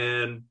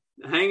and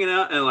hanging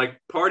out and like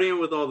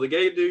partying with all the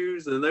gay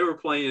dudes. And they were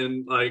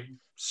playing like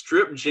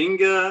strip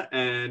Jenga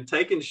and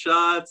taking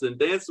shots and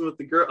dancing with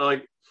the girl.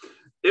 Like,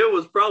 it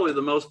was probably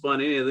the most fun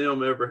any of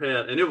them ever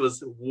had. And it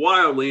was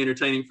wildly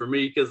entertaining for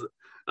me, because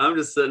I'm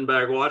just sitting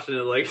back watching it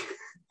like,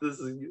 this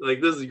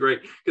is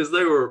great. Because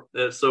they were,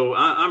 so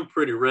I'm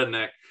pretty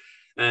redneck.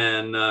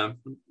 And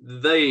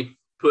they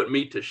put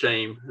me to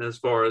shame as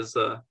far as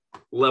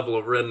level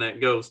of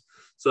redneck goes.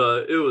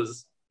 So it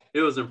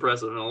was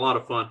impressive and a lot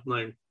of fun.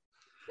 Like,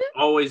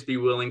 always be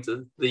willing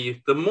to,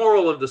 the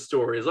moral of the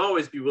story is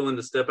always be willing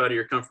to step out of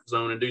your comfort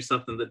zone and do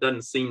something that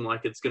doesn't seem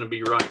like it's going to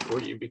be right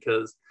for you,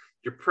 because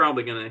you're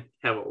probably going to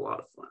have a lot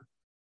of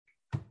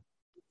fun.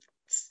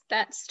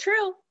 That's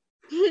true.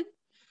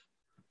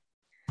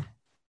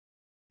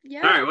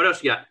 Yeah. All right, what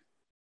else you got?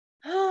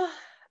 Oh,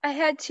 I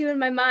had two in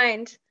my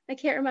mind. I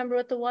can't remember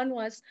what the one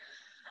was.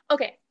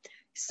 Okay,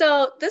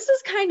 so this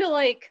is kind of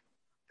like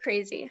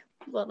crazy.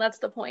 Well, that's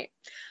the point.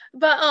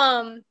 But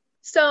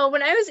so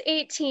when I was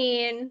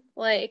 18,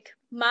 like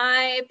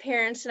my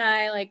parents and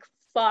I like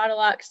fought a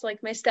lot, because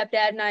like my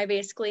stepdad and I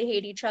basically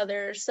hate each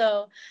other.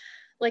 So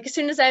like as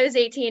soon as I was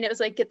 18, it was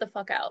like, get the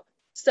fuck out.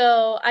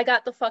 So I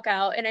got the fuck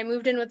out and I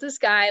moved in with this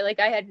guy like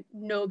I had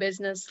no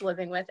business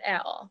living with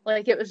at all.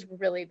 Like, it was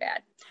really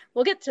bad.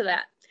 We'll get to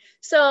that.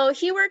 So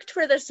he worked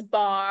for this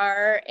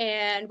bar,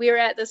 and we were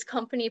at this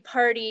company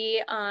party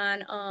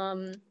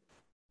on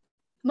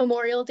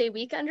Memorial Day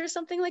weekend or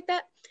something like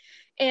that.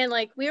 And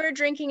like we were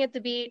drinking at the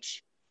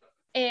beach,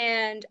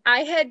 and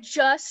I had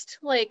just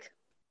like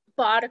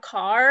bought a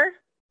car,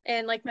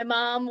 and like my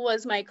mom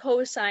was my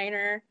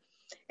co-signer,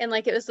 and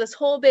like it was this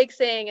whole big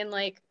thing, and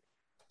like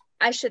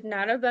I should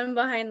not have been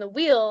behind the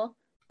wheel,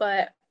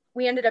 but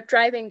we ended up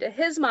driving to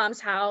his mom's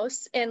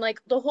house, and like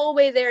the whole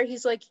way there,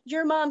 he's like,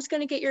 your mom's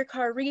going to get your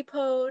car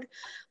repoed,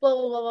 blah,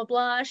 blah, blah, blah,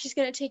 blah. She's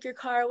going to take your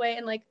car away.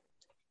 And like,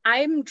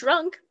 I'm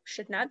drunk,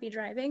 should not be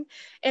driving.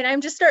 And I'm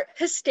just start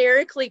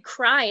hysterically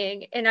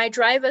crying. And I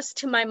drive us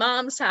to my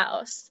mom's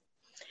house.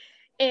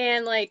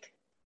 And like,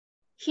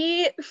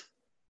 I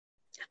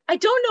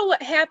don't know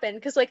what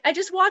happened. Cause like, I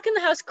just walk in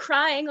the house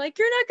crying, like,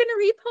 you're not going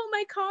to repo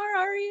my car,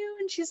 are you?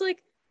 And she's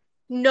like,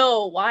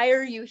 no, why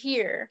are you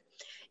here?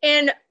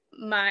 And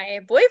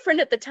my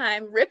boyfriend at the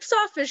time rips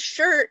off his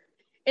shirt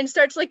and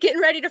starts like getting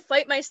ready to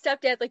fight my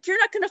stepdad, like, you're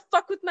not gonna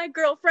fuck with my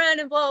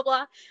girlfriend and blah, blah,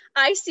 blah.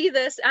 I see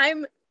this,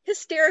 I'm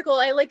hysterical.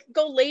 I like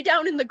go lay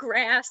down in the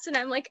grass, and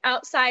I'm like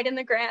outside in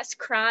the grass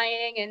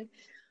crying, and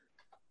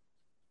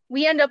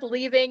we end up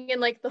leaving,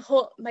 and like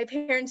my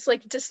parents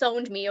like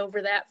disowned me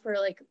over that for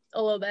like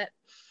a little bit.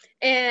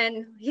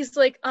 And he's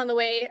like on the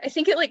way, I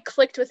think it like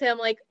clicked with him,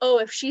 like, oh,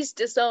 if she's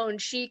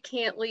disowned, she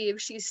can't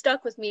leave. She's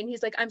stuck with me. And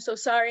he's like, I'm so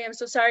sorry. I'm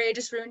so sorry. I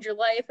just ruined your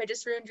life. I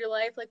just ruined your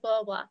life. Like,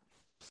 blah, blah, blah.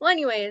 Well,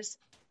 anyways,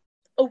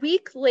 a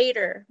week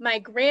later, my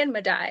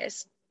grandma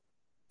dies.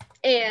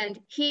 And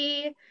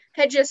he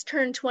had just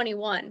turned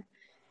 21.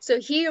 So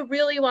he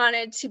really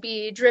wanted to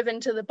be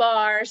driven to the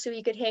bar so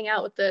he could hang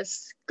out with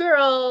this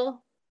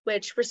girl,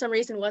 which for some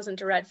reason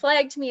wasn't a red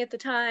flag to me at the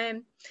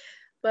time.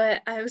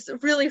 But I was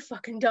really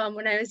fucking dumb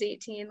when I was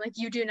 18. Like,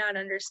 you do not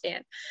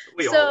understand.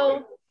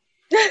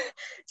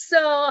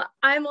 So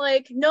I'm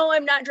like, no,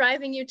 I'm not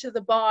driving you to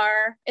the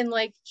bar. And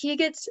like, he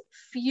gets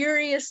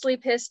furiously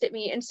pissed at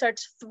me and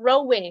starts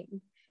throwing,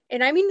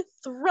 and I mean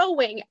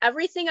throwing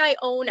everything I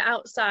own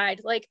outside.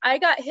 Like, I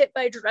got hit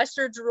by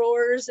dresser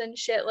drawers and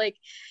shit. Like,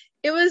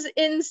 it was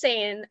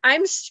insane.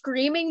 I'm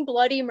screaming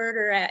bloody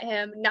murder at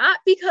him, not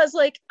because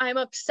like I'm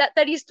upset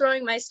that he's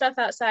throwing my stuff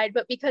outside,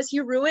 but because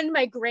he ruined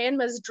my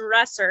grandma's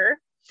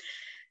dresser.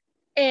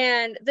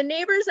 And the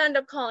neighbors end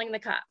up calling the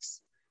cops.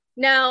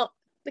 Now,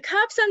 the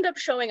cops end up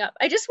showing up.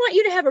 I just want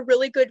you to have a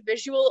really good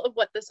visual of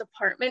what this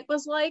apartment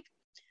was like.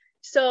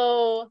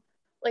 So,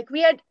 like,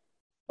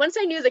 once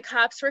I knew the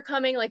cops were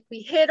coming, like,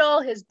 we hid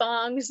all his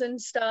bongs and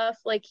stuff.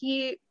 Like,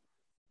 he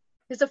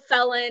is a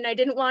felon. I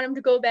didn't want him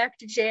to go back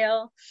to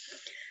jail.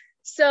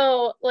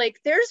 So like,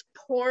 there's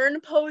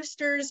porn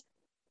posters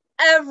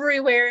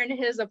everywhere in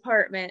his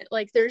apartment.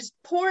 Like, there's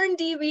porn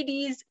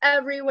DVDs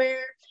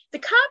everywhere. The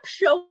cops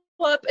show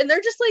up and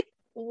they're just like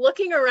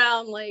looking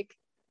around like,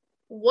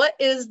 what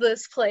is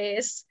this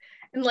place?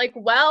 And like,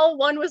 while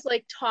one was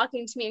like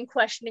talking to me and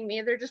questioning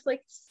me, they're just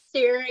like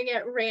staring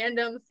at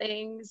random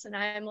things. And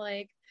I'm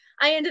like,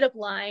 I ended up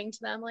lying to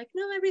them, like,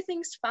 no,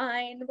 everything's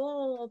fine,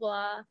 blah, blah,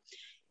 blah.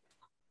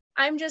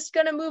 I'm just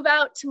gonna move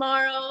out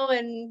tomorrow.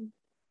 And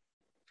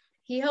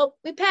he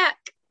helped me pack.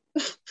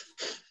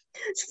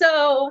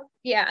 So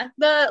yeah,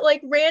 the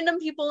like random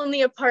people in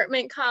the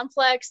apartment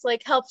complex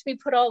like helped me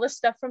put all the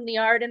stuff from the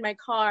yard in my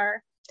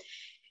car.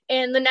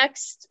 And the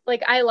next,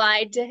 like, I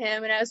lied to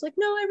him and I was like,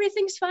 no,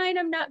 everything's fine.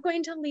 I'm not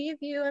going to leave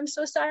you. I'm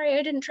so sorry.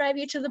 I didn't drive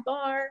you to the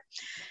bar.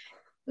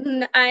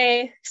 And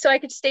so I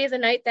could stay the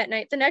night that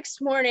night. The next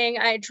morning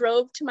I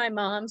drove to my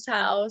mom's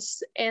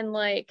house and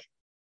like,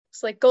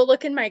 it's like, go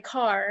look in my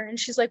car. And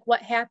she's like,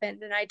 what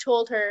happened? And I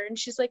told her, and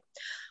she's like,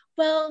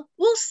 well,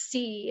 we'll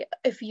see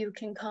if you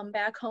can come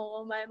back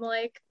home. I'm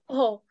like,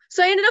 oh.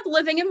 So I ended up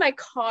living in my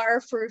car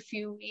for a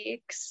few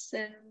weeks,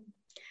 and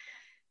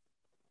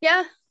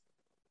yeah,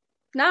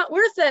 not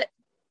worth it.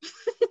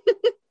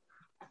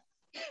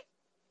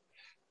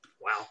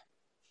 Wow.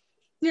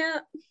 Yeah.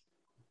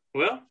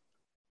 Well,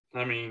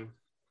 I mean,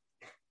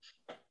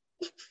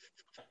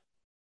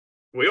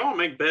 we all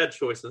make bad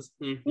choices.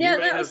 You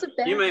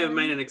may have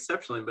made an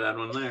exceptionally bad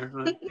one there.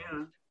 But,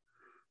 yeah.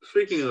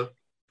 Speaking of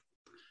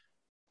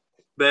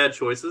bad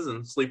choices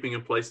and sleeping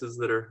in places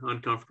that are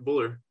uncomfortable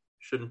or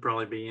shouldn't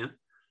probably be in,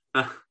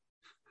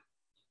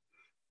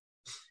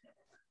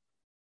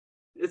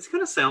 it's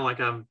going to sound like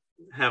I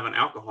have an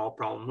alcohol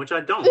problem, which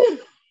I don't.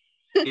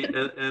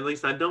 At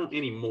least I don't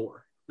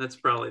anymore. That's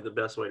probably the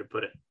best way to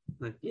put it.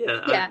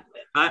 Yeah.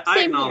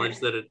 I acknowledge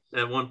that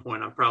at one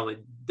point I probably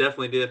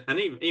definitely did, and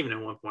even at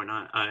one point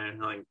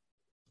I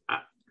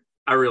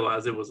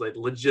realized it was a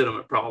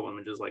legitimate problem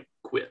and just like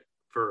quit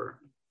for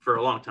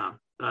a long time.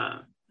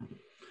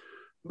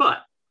 But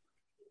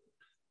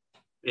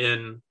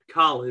in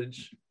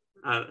college,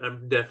 I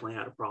definitely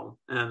had a problem,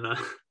 and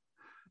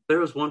there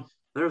was one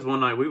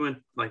night we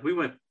went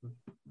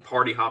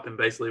party hopping.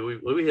 Basically,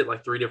 we hit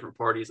like 3 different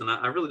parties, and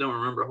I really don't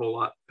remember a whole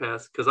lot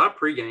past because I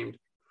pre-gamed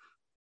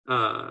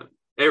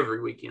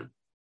every weekend.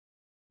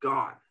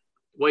 God,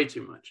 way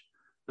too much.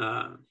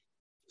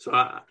 So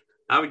I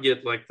would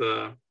get like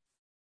a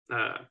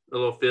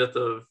little fifth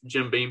of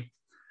Jim Beam,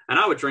 and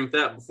I would drink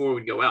that before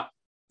we'd go out.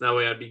 That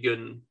way I'd be good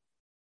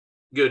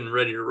and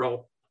ready to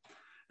roll.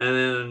 And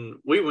then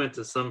we went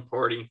to some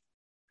party,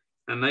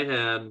 and they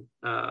had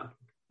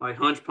like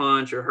Hunch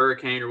Punch or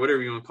Hurricane or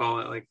whatever you want to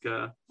call it. Like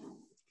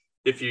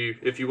if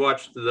you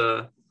watched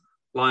the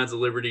Lions of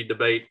Liberty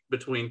debate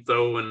between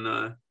Tho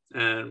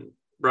and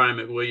Brian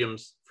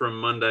McWilliams from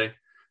Monday,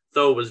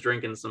 Tho was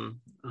drinking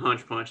some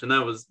Hunch Punch, and I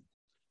was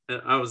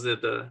at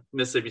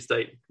Mississippi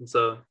State, and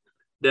so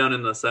down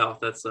in the South,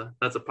 that's a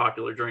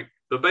popular drink.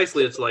 But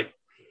basically, it's like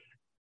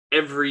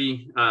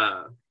every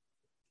hard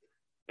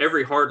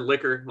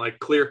liquor, like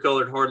clear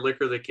colored hard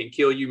liquor that can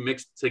kill you,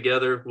 mixed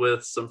together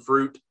with some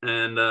fruit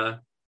and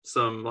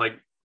some like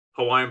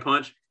Hawaiian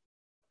Punch.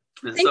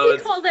 And I think we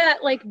call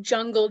that like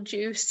jungle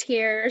juice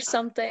here or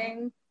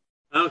something.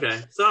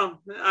 Okay, so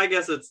I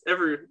guess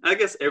every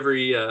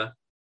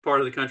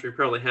part of the country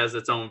probably has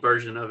its own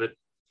version of it.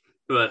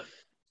 But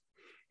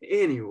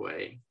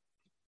anyway,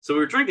 so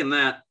we were drinking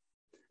that,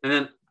 and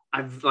then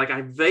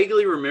I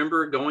vaguely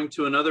remember going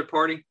to another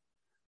party,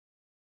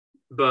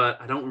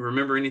 but I don't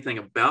remember anything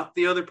about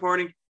the other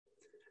party.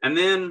 And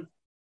then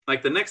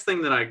like the next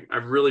thing that I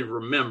really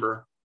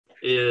remember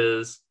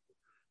is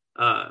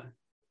I'm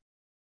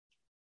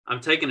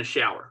taking a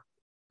shower,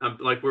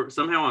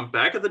 I'm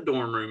back at the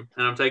dorm room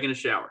and I'm taking a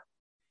shower.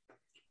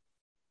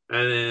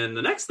 And then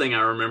the next thing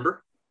I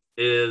remember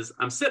is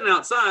I'm sitting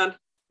outside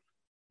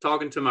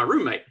talking to my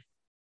roommate.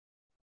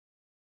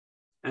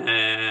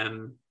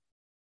 And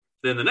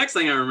then the next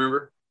thing I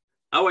remember,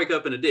 I wake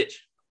up in a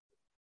ditch.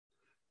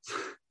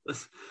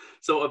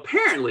 So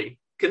apparently,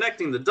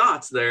 connecting the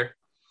dots there,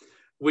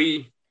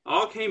 we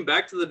all came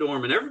back to the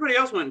dorm and everybody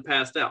else went and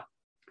passed out.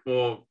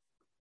 Well,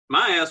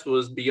 my ass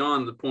was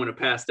beyond the point of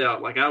passed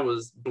out. Like I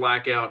was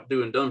blackout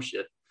doing dumb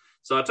shit.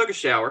 So I took a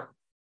shower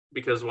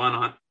because why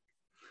not?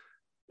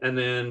 And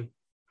then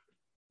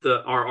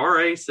our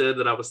RA said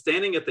that I was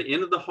standing at the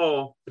end of the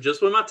hall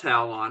just with my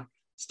towel on,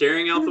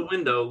 staring out the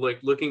window, like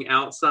looking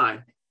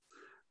outside.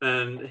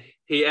 And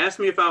he asked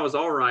me if I was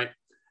all right.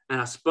 And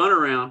I spun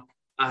around.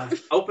 I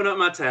opened up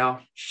my towel,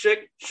 shook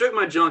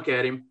my junk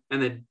at him,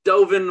 and then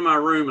dove into my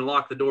room and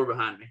locked the door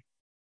behind me.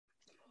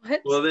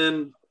 What? Well,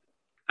 then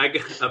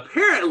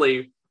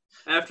apparently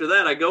after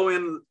that, I go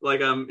in,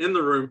 like I'm in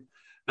the room.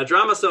 I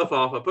dry myself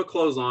off. I put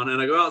clothes on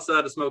and I go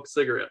outside to smoke a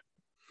cigarette.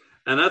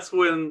 And that's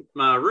when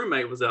my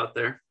roommate was out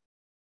there.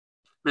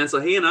 And so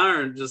he and I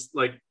are just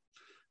like,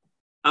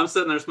 I'm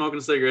sitting there smoking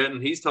a cigarette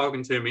and he's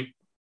talking to me.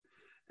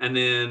 And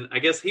then I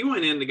guess he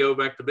went in to go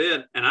back to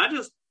bed. And I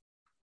just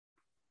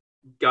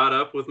got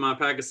up with my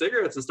pack of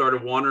cigarettes and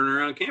started wandering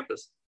around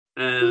campus.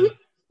 And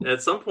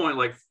at some point,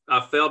 like I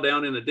fell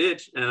down in a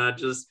ditch and I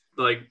just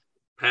like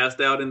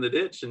passed out in the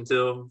ditch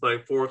until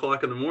like 4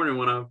 o'clock in the morning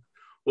when I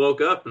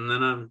woke up. And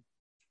then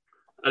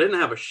I didn't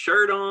have a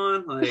shirt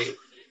on. Like,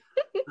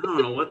 I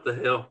don't know what the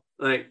hell.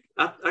 Like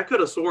I could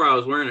have swore I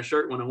was wearing a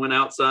shirt when I went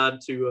outside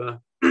to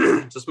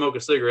to smoke a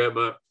cigarette,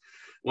 but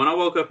when I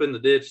woke up in the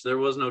ditch, there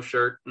was no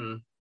shirt,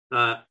 and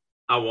I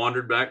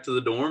wandered back to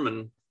the dorm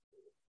and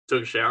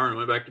took a shower and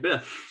went back to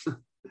bed. So,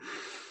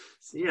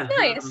 yeah,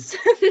 Nice.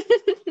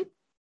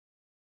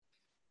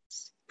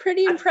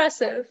 Pretty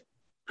impressive.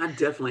 I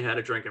definitely had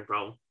a drinking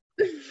problem.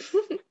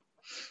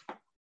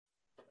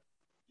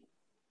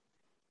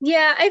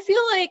 Yeah, I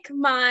feel like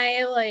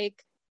my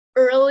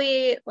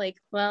early,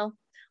 well,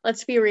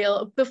 let's be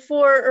real,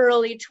 before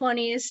early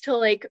 20s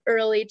to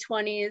early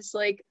 20s,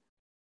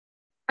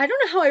 I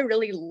don't know how I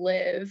really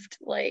lived.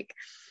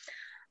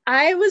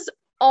 I was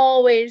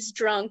always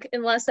drunk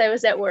unless I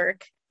was at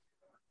work.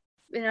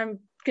 And I'm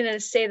going to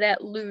say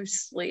that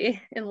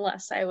loosely,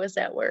 unless I was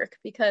at work,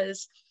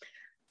 because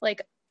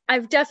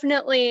I've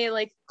definitely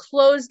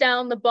closed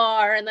down the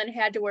bar and then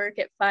had to work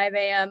at 5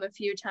 a.m. a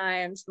few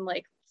times and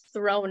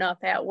thrown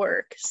up at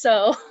work.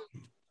 So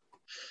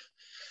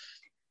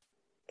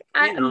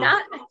I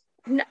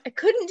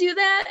couldn't do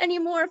that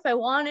anymore if I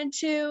wanted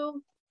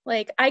to.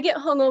 I get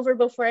hungover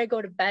before I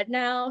go to bed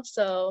now,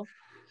 so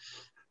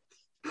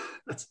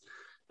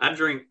I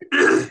drink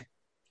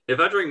if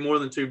I drink more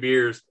than 2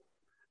 beers,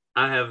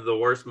 I have the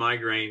worst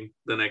migraine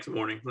the next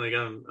morning.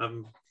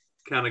 I'm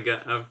kind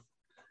of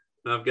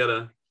I've got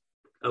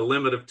a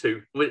limit of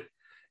 2.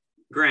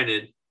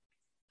 Granted,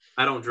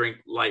 I don't drink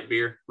light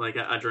beer.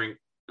 I drink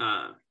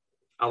I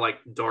like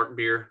dark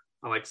beer.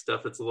 I like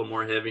stuff that's a little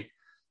more heavy.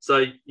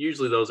 So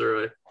usually those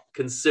are a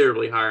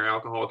considerably higher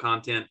alcohol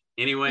content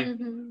anyway.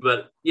 Mm-hmm.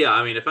 But yeah,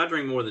 I mean, if I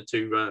drink more than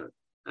 2,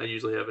 I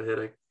usually have a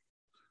headache.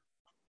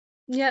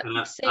 Yeah,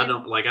 I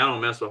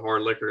don't mess with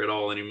hard liquor at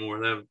all anymore.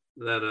 That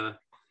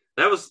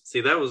was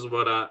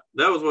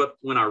what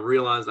when I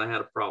realized I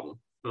had a problem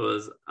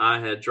was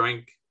I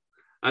drank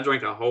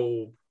a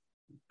whole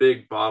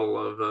big bottle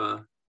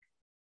of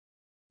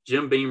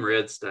Jim Beam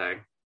Red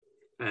Stag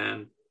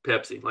and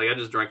Pepsi. I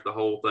just drank the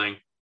whole thing,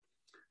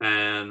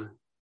 and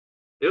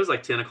it was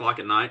 10 o'clock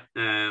at night,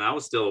 and I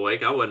was still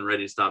awake. I wasn't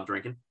ready to stop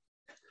drinking.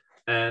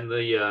 And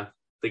the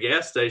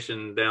gas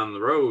station down the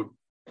road,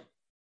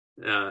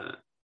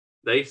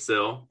 they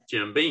sell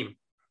Jim Beam.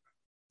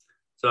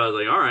 So I was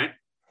like, all right,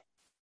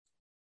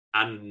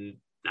 I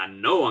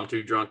know I'm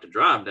too drunk to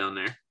drive down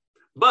there,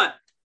 but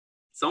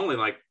it's only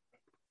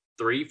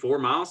 3-4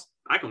 miles.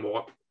 I can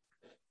walk.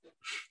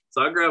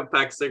 So I grab a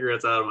pack of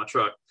cigarettes out of my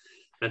truck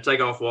and take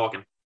off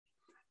walking.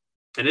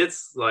 And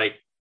it's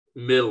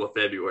middle of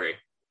February,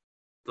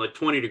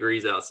 20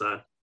 degrees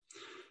outside.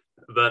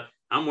 But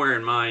I'm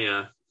wearing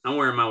my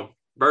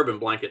bourbon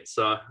blanket,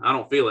 so I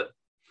don't feel it.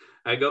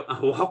 I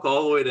walk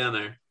all the way down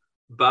there,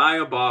 buy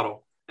a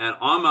bottle, and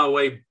on my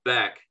way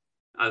back,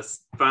 I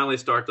finally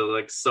start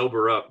to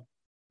sober up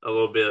a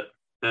little bit,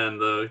 and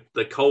the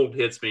cold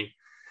hits me,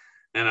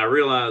 and I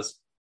realize,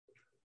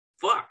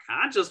 fuck,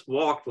 I just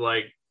walked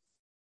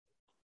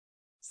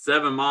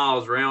 7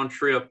 miles round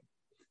trip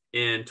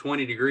in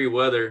 20-degree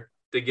weather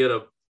to get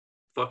a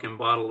fucking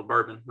bottle of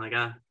bourbon.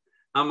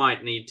 I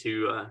might need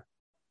to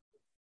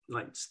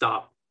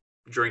stop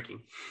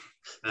drinking.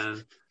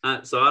 And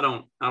so I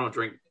don't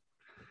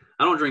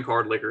drink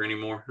hard liquor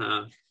anymore.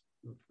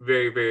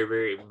 Very, very,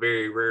 very,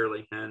 very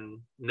rarely, and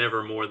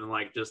never more than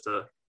just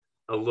a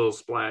little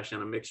splash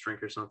in a mixed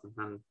drink or something.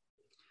 And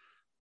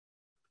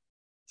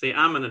see,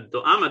 I'm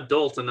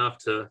adult enough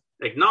to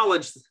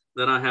acknowledge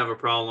that I have a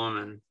problem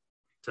and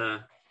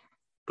to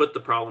put the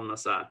problem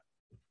aside.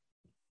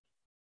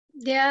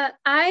 Yeah,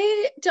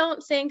 I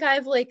don't think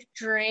I've like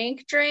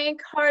drank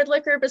hard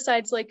liquor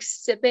besides like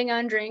sipping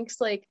on drinks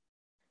like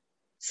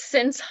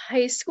since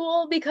high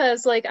school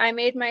because like I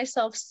made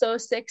myself so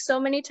sick so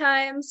many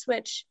times,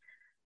 which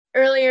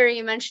earlier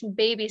you mentioned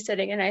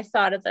babysitting and I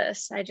thought of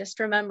this. I just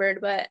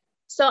remembered, but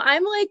so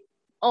I'm like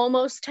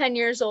almost 10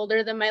 years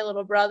older than my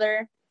little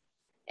brother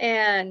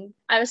and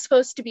I was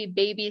supposed to be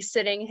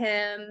babysitting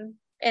him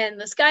and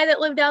this guy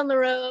that lived down the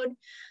road.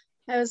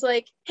 I was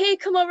like, hey,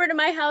 come over to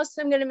my house.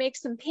 I'm going to make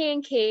some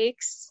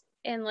pancakes.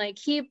 And like,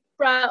 he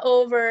brought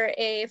over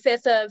a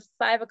fifth of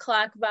 5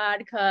 o'clock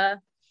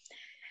vodka.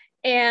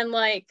 And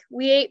like,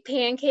 we ate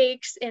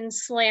pancakes and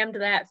slammed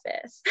that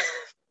fifth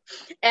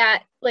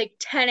at like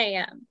 10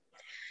 a.m.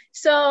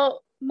 So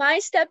my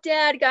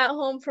stepdad got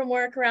home from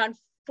work around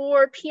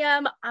 4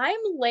 p.m. I'm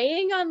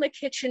laying on the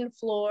kitchen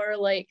floor,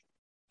 like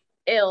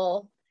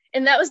ill.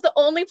 And that was the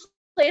only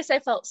place I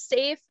felt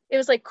safe. It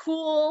was like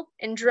cool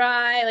and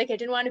dry. Like I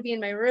didn't want to be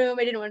in my room.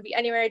 I didn't want to be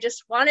anywhere. I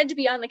just wanted to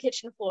be on the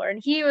kitchen floor.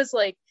 And he was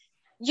like,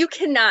 you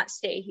cannot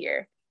stay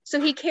here. So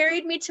he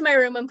carried me to my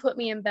room and put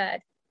me in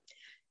bed.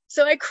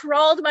 So I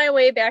crawled my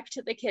way back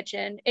to the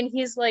kitchen and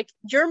he's like,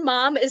 your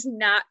mom is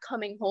not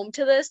coming home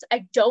to this.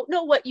 I don't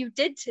know what you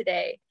did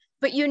today,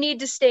 but you need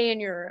to stay in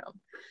your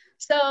room.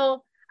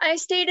 So I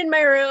stayed in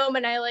my room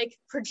and I like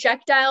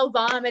projectile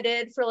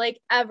vomited for like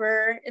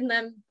ever. And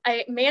then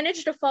I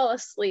managed to fall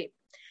asleep.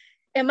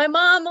 And my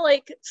mom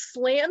like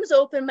slams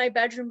open my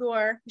bedroom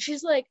door.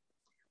 She's like,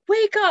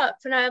 wake up.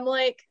 And I'm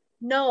like,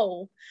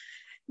 no.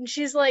 And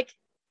she's like,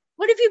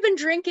 what have you been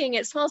drinking?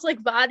 It smells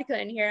like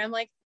vodka in here. I'm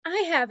like,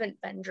 I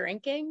haven't been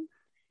drinking.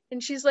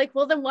 And she's like,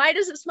 well, then why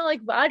does it smell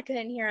like vodka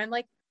in here? I'm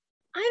like,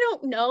 I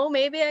don't know.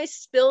 Maybe I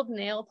spilled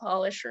nail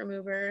polish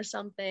remover or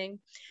something.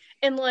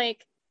 And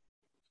like,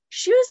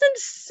 she was in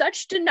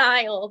such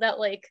denial that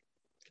like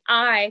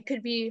I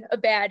could be a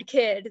bad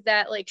kid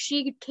that like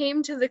she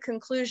came to the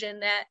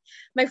conclusion that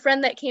my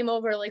friend that came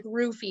over like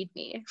roofied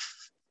me.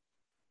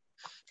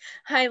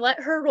 I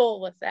let her roll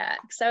with that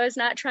because I was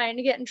not trying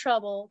to get in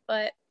trouble.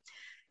 But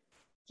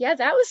yeah,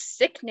 that was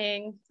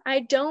sickening. I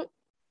don't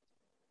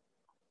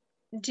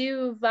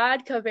do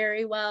vodka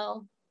very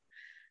well.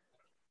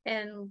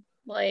 And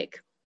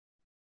like,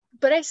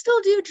 but I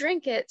still do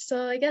drink it.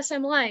 So I guess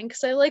I'm lying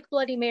because I like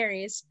Bloody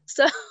Marys.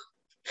 So,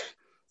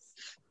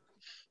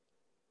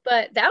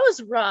 but that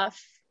was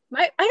rough.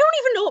 I don't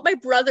even know what my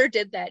brother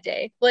did that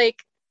day. Like,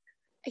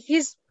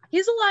 he's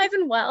alive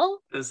and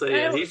well. And so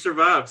yeah, he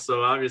survived.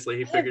 So obviously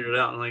he figured it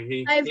out. And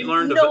like I have he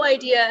learned no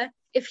idea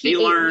if he ate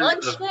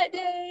lunch that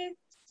day.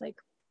 It's like,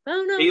 I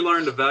don't know. He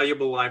learned a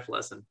valuable life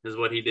lesson is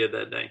what he did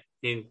that day.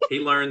 He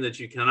learned that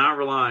you cannot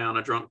rely on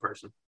a drunk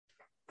person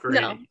for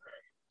anything.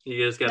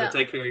 You just got to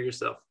take care of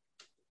yourself.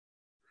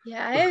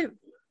 Yeah, I have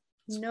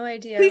no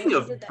idea. Speaking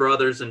of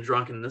brothers and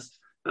drunkenness,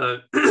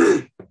 so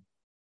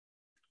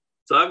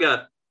I've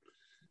got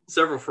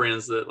several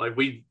friends that like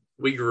we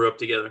grew up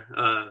together.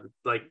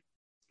 Like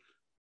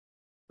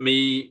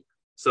me,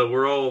 so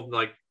we're all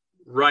like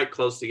right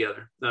close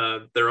together.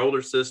 Their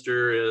older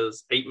sister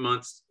is 8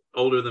 months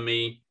older than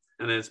me,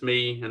 and then it's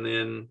me, and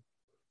then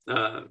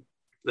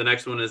the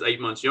next one is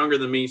 8 months younger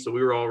than me. So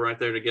we were all right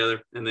there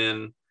together, and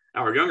then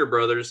our younger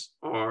brothers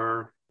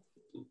are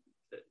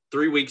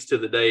 3 weeks to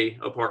the day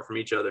apart from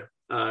each other,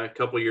 a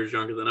couple of years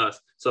younger than us.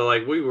 So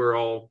like we were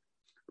all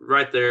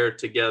right there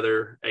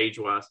together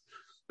age-wise.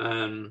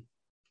 In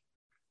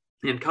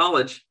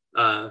college,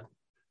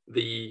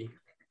 the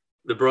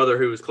brother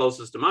who was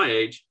closest to my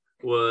age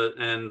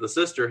and the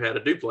sister had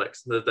a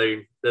duplex that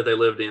they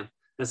lived in.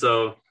 And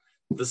so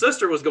the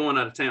sister was going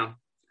out of town,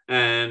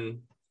 and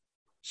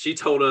she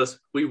told us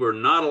we were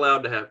not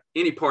allowed to have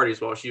any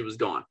parties while she was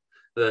gone.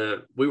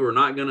 We were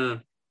not going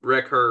to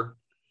wreck her.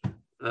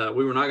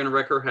 We were not going to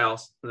wreck her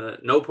house.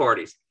 No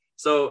parties.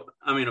 So,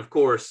 I mean, of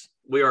course,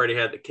 we already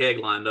had the keg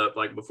lined up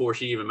like before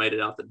she even made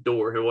it out the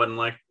door. It wasn't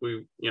like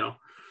you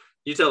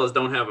tell us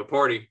don't have a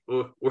party.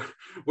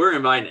 We're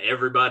inviting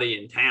everybody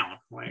in town.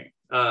 Like,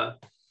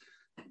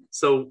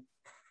 so,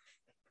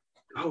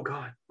 oh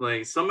God,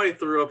 like somebody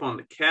threw up on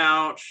the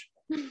couch,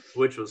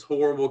 which was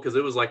horrible because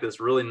it was like this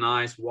really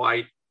nice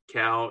white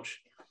couch.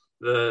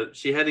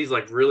 She had these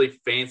like really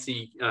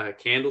fancy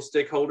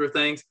candlestick holder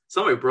things.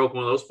 Somebody broke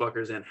one of those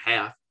fuckers in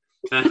half.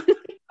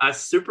 I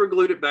super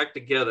glued it back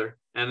together,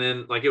 and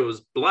then like it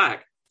was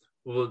black.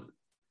 Well,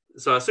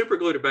 so I super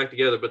glued it back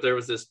together, but there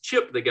was this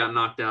chip that got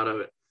knocked out of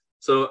it.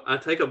 So I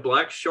take a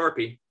black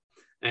Sharpie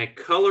and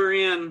color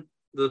in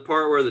the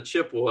part where the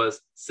chip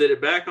was, sit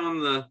it back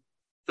on the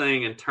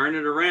thing, and turn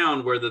it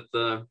around where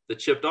the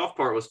chipped off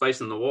part was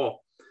facing the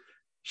wall.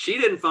 She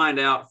didn't find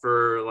out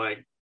for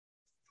like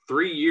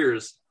 3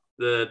 years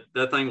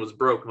that thing was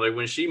broke. Like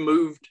when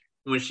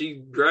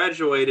she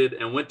graduated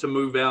and went to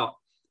move out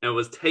and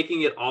was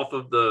taking it off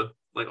of the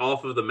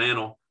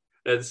mantle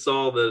and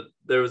saw that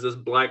there was this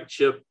black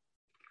chip.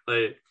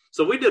 Like,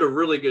 so we did a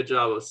really good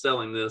job of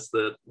selling this,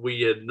 that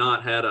we had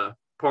not had a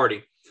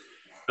party.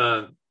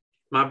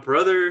 My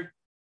brother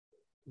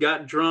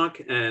got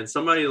drunk and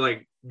somebody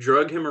like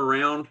drug him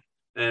around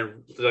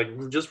and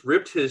like just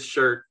ripped his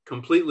shirt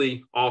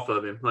completely off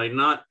of him. Like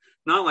not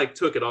like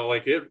took it all,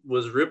 like it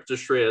was ripped to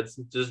shreds,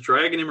 just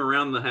dragging him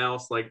around the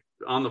house, like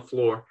on the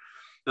floor.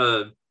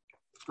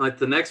 Like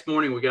the next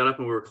morning we got up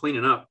and we were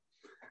cleaning up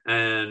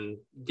and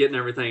getting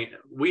everything.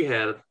 We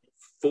had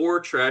 4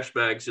 trash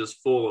bags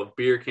just full of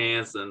beer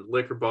cans and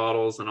liquor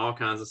bottles and all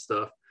kinds of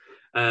stuff.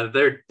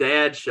 Their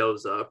dad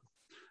shows up.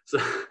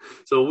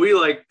 So we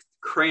like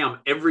cram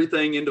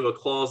everything into a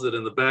closet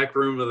in the back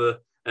room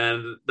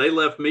and they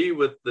left me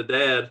with the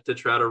dad to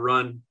try to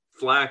run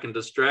flack and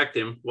distract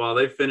him while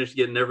they finished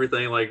getting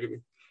everything like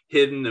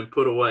hidden and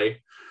put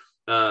away.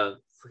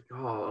 It's like,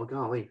 oh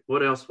golly,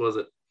 what else was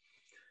it?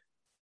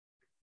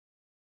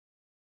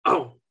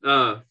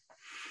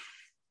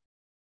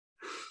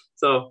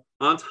 So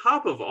on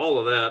top of all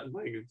of that,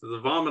 like the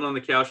vomit on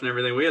the couch and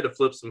everything, we had to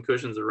flip some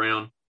cushions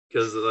around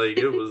because like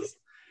it was,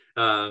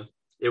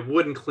 it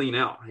wouldn't clean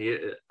out.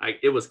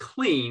 It was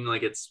clean,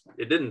 like it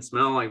didn't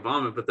smell like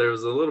vomit, but there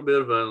was a little bit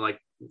of a like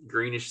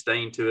greenish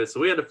stain to it. So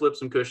we had to flip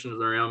some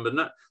cushions around, but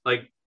not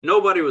like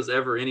nobody was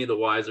ever any the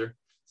wiser.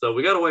 So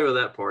we got away with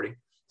that party.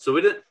 So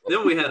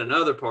then we had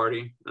another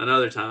party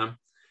another time,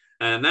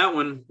 and that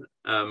one,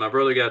 my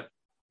brother got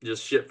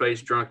just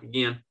shit-faced drunk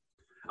again.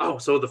 Oh,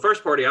 so the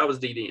first party I was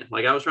DDing.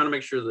 Like I was trying to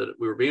make sure that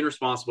we were being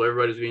responsible,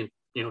 everybody's being,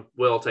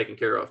 well taken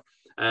care of.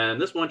 And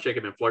this one chick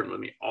had been flirting with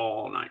me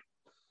all night,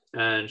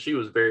 and she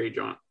was very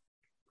drunk.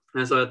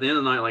 And so at the end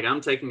of the night, like I'm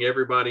taking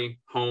everybody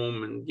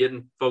home and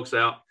getting folks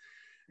out.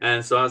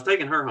 And so I was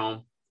taking her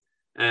home,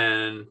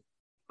 and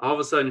all of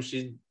a sudden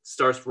she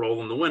starts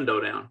rolling the window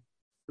down.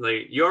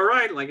 Like, you all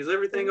right? Like, is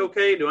everything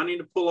okay? Do I need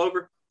to pull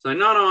over? So like,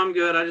 no, I'm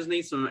good. I just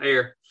need some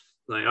air.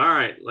 Like, all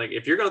right, like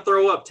if you're going to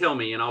throw up, tell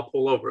me and I'll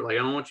pull over. Like, I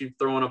don't want you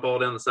throwing up all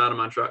down the side of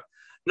my truck.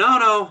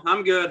 No,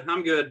 I'm good.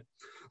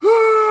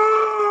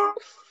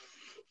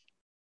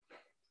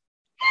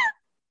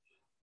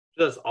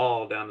 Just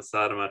all down the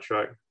side of my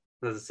truck.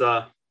 It's,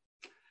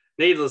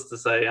 needless to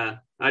say,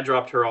 I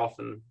dropped her off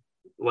and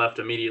left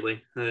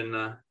immediately. And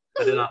I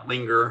did not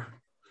linger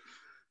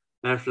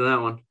after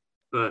that one.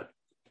 But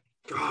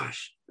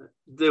gosh,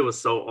 it was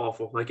so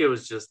awful. Like it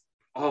was just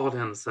all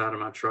down the side of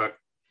my truck.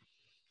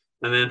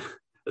 And then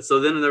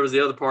there was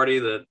the other party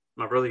that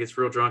my brother gets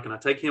real drunk and I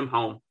take him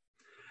home.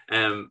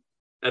 And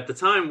at the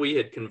time we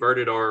had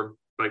converted our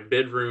like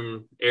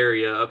bedroom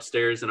area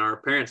upstairs in our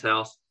parents'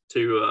 house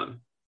to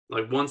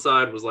like one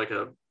side was like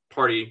a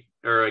party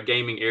or a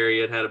gaming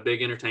area. It had a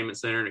big entertainment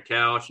center and a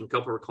couch and a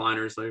couple of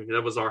recliners. So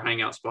that was our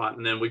hangout spot.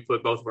 And then we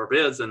put both of our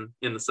beds in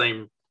the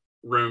same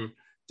room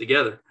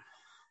together.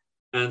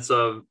 And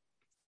so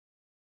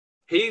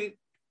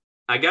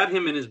I got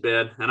him in his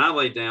bed and I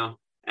laid down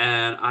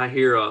and I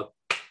hear and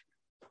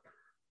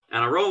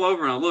I roll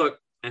over and I look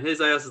and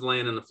his ass is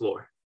laying in the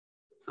floor.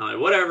 I'm like,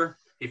 whatever.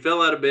 He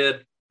fell out of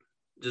bed.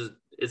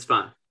 It's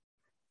fine.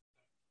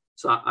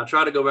 So I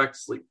try to go back to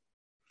sleep.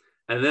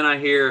 And then I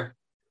hear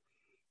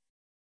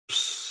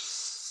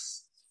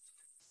sounds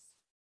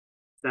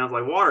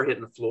like water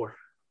hitting the floor.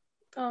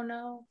 Oh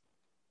no.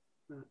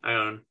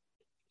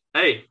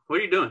 Hey, what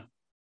are you doing?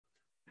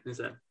 He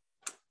said,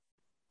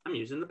 I'm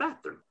using the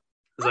bathroom.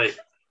 I was like,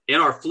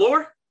 in our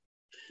floor?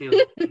 He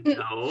was like,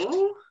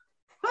 no,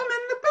 I'm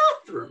in the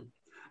bathroom.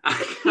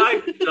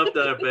 I jumped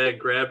out of bed,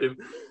 grabbed him.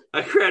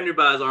 I grabbed him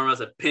by his arm. I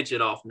said, pinch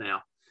it off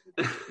now.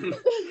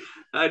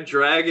 I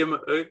drag him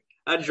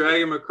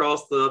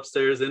across the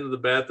upstairs into the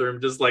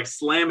bathroom, just like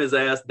slam his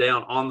ass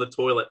down on the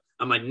toilet.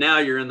 I'm like, now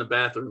you're in the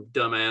bathroom,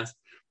 dumbass.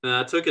 And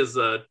I took his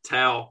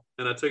towel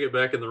and I took it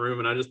back in the room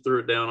and I just threw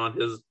it down on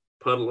his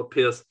puddle of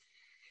piss.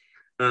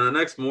 And the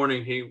next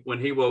morning, when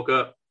he woke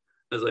up,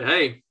 I was like,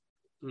 hey,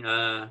 you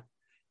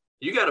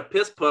got a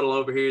piss puddle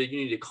over here you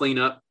need to clean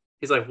up.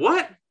 He's like,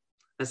 what?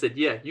 I said,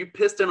 yeah, you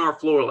pissed in our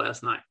floor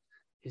last night.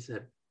 He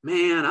said,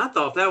 man, I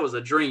thought that was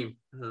a dream.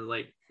 I was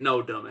like,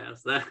 no,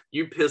 dumbass, that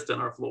you pissed in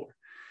our floor.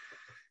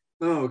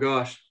 Oh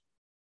gosh.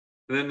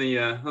 And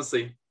then let's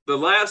see, the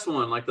last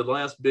one, like the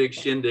last big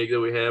shindig that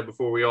we had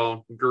before we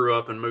all grew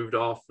up and moved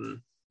off and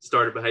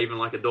started behaving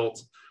like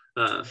adults.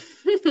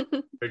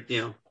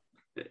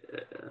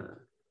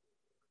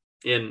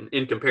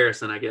 In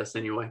comparison, I guess,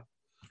 anyway,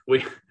 we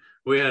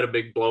had a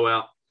big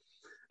blowout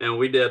and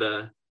we had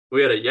a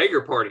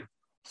Jaeger party.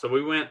 So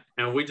we went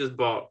and we just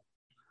bought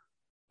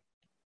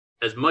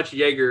as much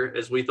Jaeger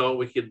as we thought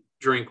we could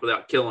drink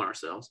without killing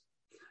ourselves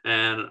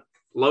and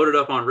loaded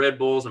up on Red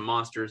Bulls and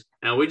Monsters.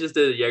 And we just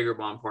did a Jaeger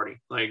bomb party.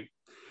 Like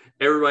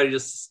everybody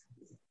just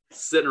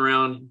sitting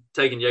around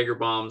taking Jaeger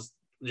bombs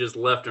just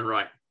left and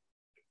right.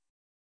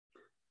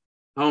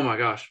 Oh my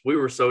gosh, we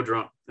were so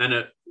drunk.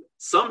 And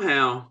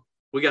somehow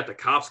we got the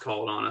cops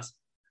called on us,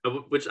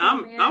 which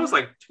I was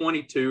like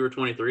 22 or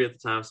 23 at the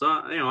time. So,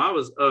 I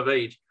was of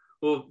age.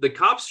 Well, the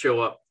cops show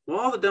up. Well,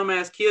 all the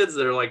dumbass kids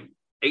that are like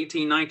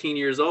 18, 19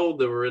 years old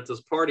that were at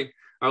this party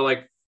are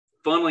like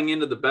funneling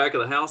into the back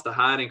of the house to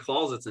hide in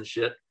closets and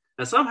shit.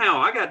 And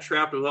somehow I got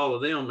trapped with all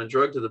of them and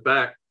drugged to the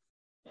back.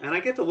 And I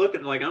get to look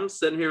at, like, I'm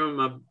sitting here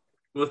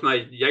with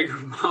my Jaeger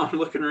bomb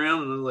looking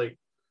around and I'm like,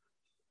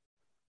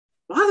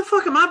 why the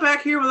fuck am I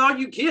back here with all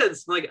you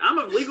kids? Like, I'm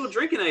of legal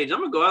drinking age. I'm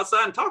going to go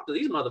outside and talk to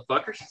these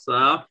motherfuckers. So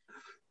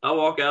I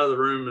walk out of the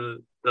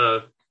room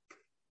and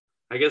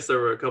I guess there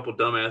were a couple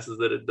dumbasses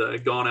that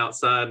had gone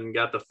outside and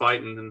got to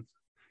fighting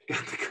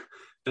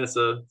and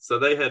so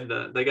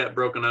they got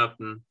broken up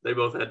and they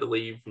both had to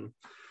leave. And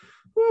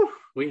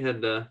we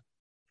had a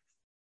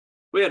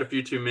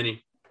few too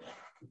many.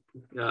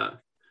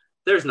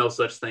 There's no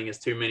such thing as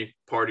too many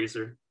parties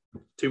or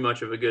too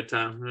much of a good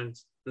time.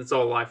 It's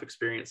all life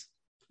experience.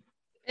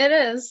 It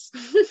is.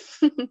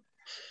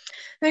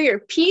 Now, your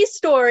P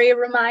story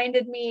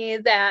reminded me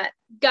that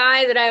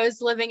guy that I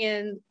was living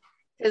in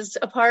his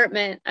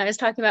apartment I was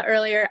talking about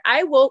earlier.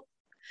 I woke.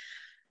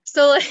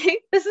 So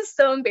like, this is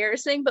so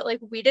embarrassing, but like,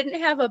 we didn't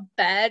have a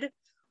bed.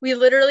 We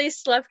literally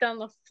slept on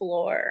the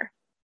floor.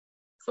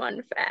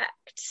 Fun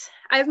fact.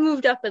 I've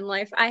moved up in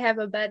life. I have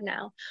a bed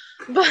now.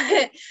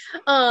 But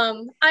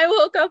I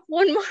woke up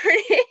one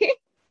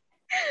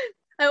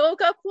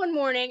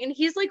morning. And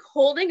he's like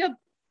holding a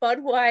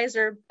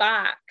Budweiser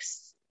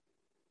box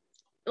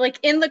like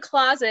in the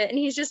closet, and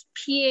he's just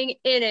peeing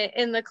in it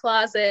in the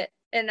closet.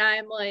 And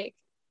I'm like,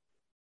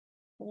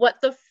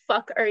 what the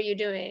fuck are you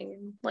doing?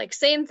 And like,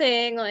 same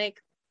thing, like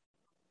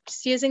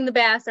just using the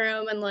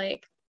bathroom. And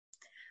like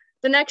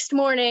the next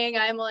morning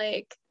I'm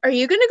like, are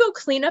you gonna go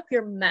clean up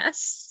your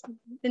mess?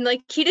 And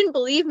like, he didn't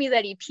believe me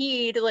that he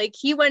peed. Like,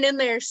 he went in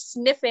there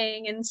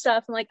sniffing and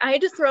stuff, and like, I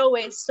had to throw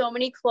away so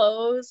many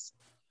clothes.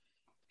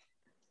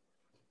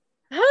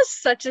 That was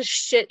such a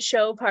shit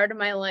show part of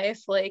my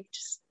life. Like,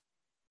 just,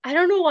 I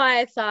don't know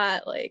why I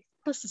thought like,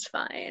 this is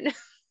fine.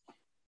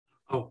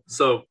 Oh,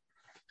 so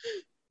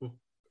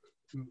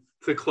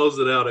to close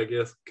it out, I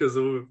guess, because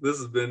this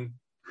has been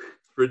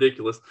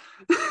ridiculous.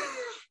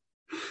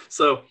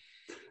 So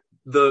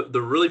the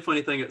really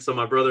funny thing, so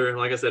my brother,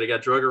 like I said, he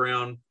got drug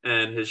around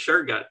and his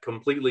shirt got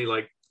completely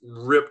like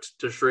ripped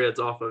to shreds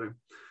off of him.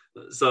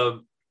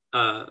 So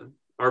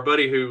our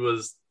buddy, who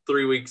was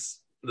 3 weeks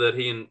that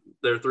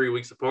they're 3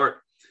 weeks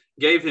apart,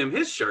 gave him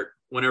his shirt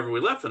whenever we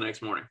left the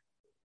next morning.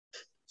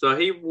 So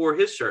he wore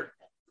his shirt.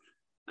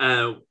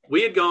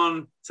 We had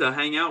gone to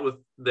hang out with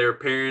their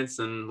parents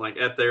and like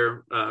at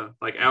their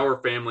like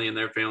our family and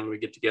their family, we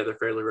get together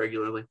fairly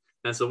regularly.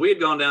 And so we had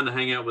gone down to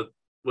hang out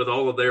with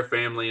all of their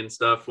family and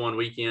stuff one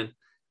weekend.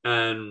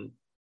 And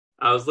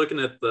I was looking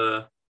at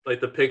the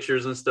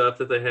pictures and stuff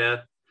that they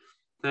had.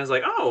 And I was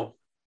like, oh,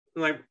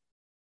 like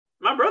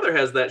my brother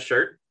has that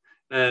shirt.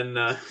 And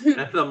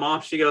and the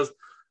mom, she goes,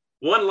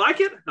 one like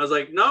it? I was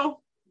like,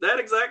 no, that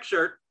exact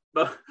shirt.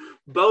 But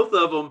both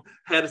of them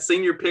had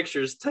senior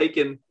pictures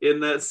taken in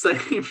that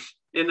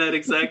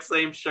exact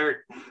same shirt.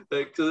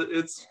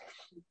 It's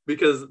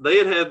because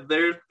they had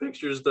their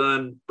pictures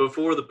done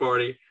before the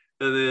party,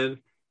 and then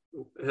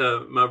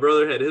my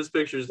brother had his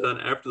pictures done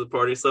after the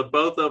party. So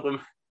both of them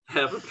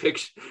have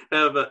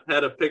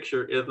had a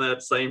picture in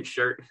that same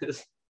shirt.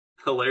 It's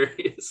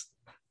hilarious.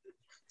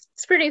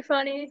 It's pretty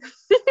funny.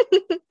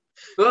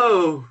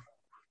 Oh,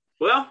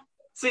 well,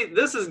 see,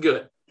 this is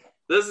good.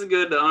 This is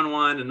good to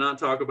unwind and not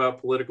talk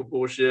about political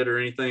bullshit or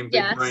anything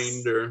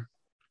big-brained or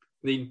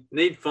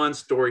need fun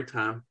story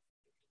time.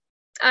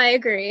 I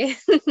agree.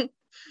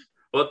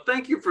 Well,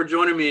 thank you for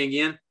joining me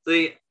again.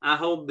 See, I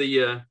hold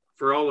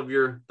for all of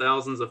your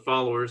thousands of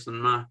followers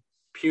and my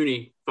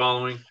puny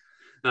following,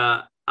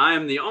 I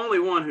am the only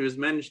one who's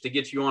managed to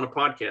get you on a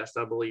podcast,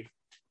 I believe.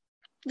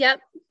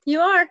 Yep, you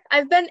are.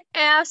 I've been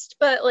asked,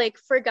 but like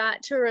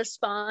forgot to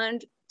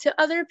respond to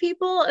other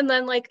people. And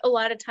then like a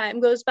lot of time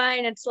goes by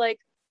and it's like,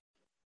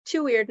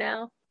 too weird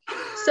now.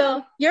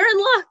 So you're in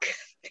luck.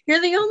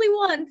 You're the only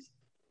one.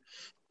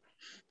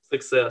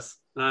 Success.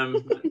 I'm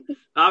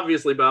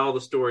obviously, by all the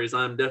stories,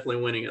 I'm definitely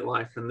winning at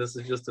life, and this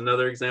is just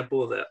another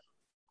example of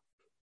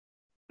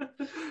that.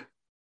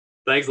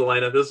 Thanks,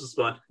 Elena. This was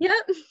fun.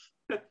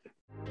 Yep.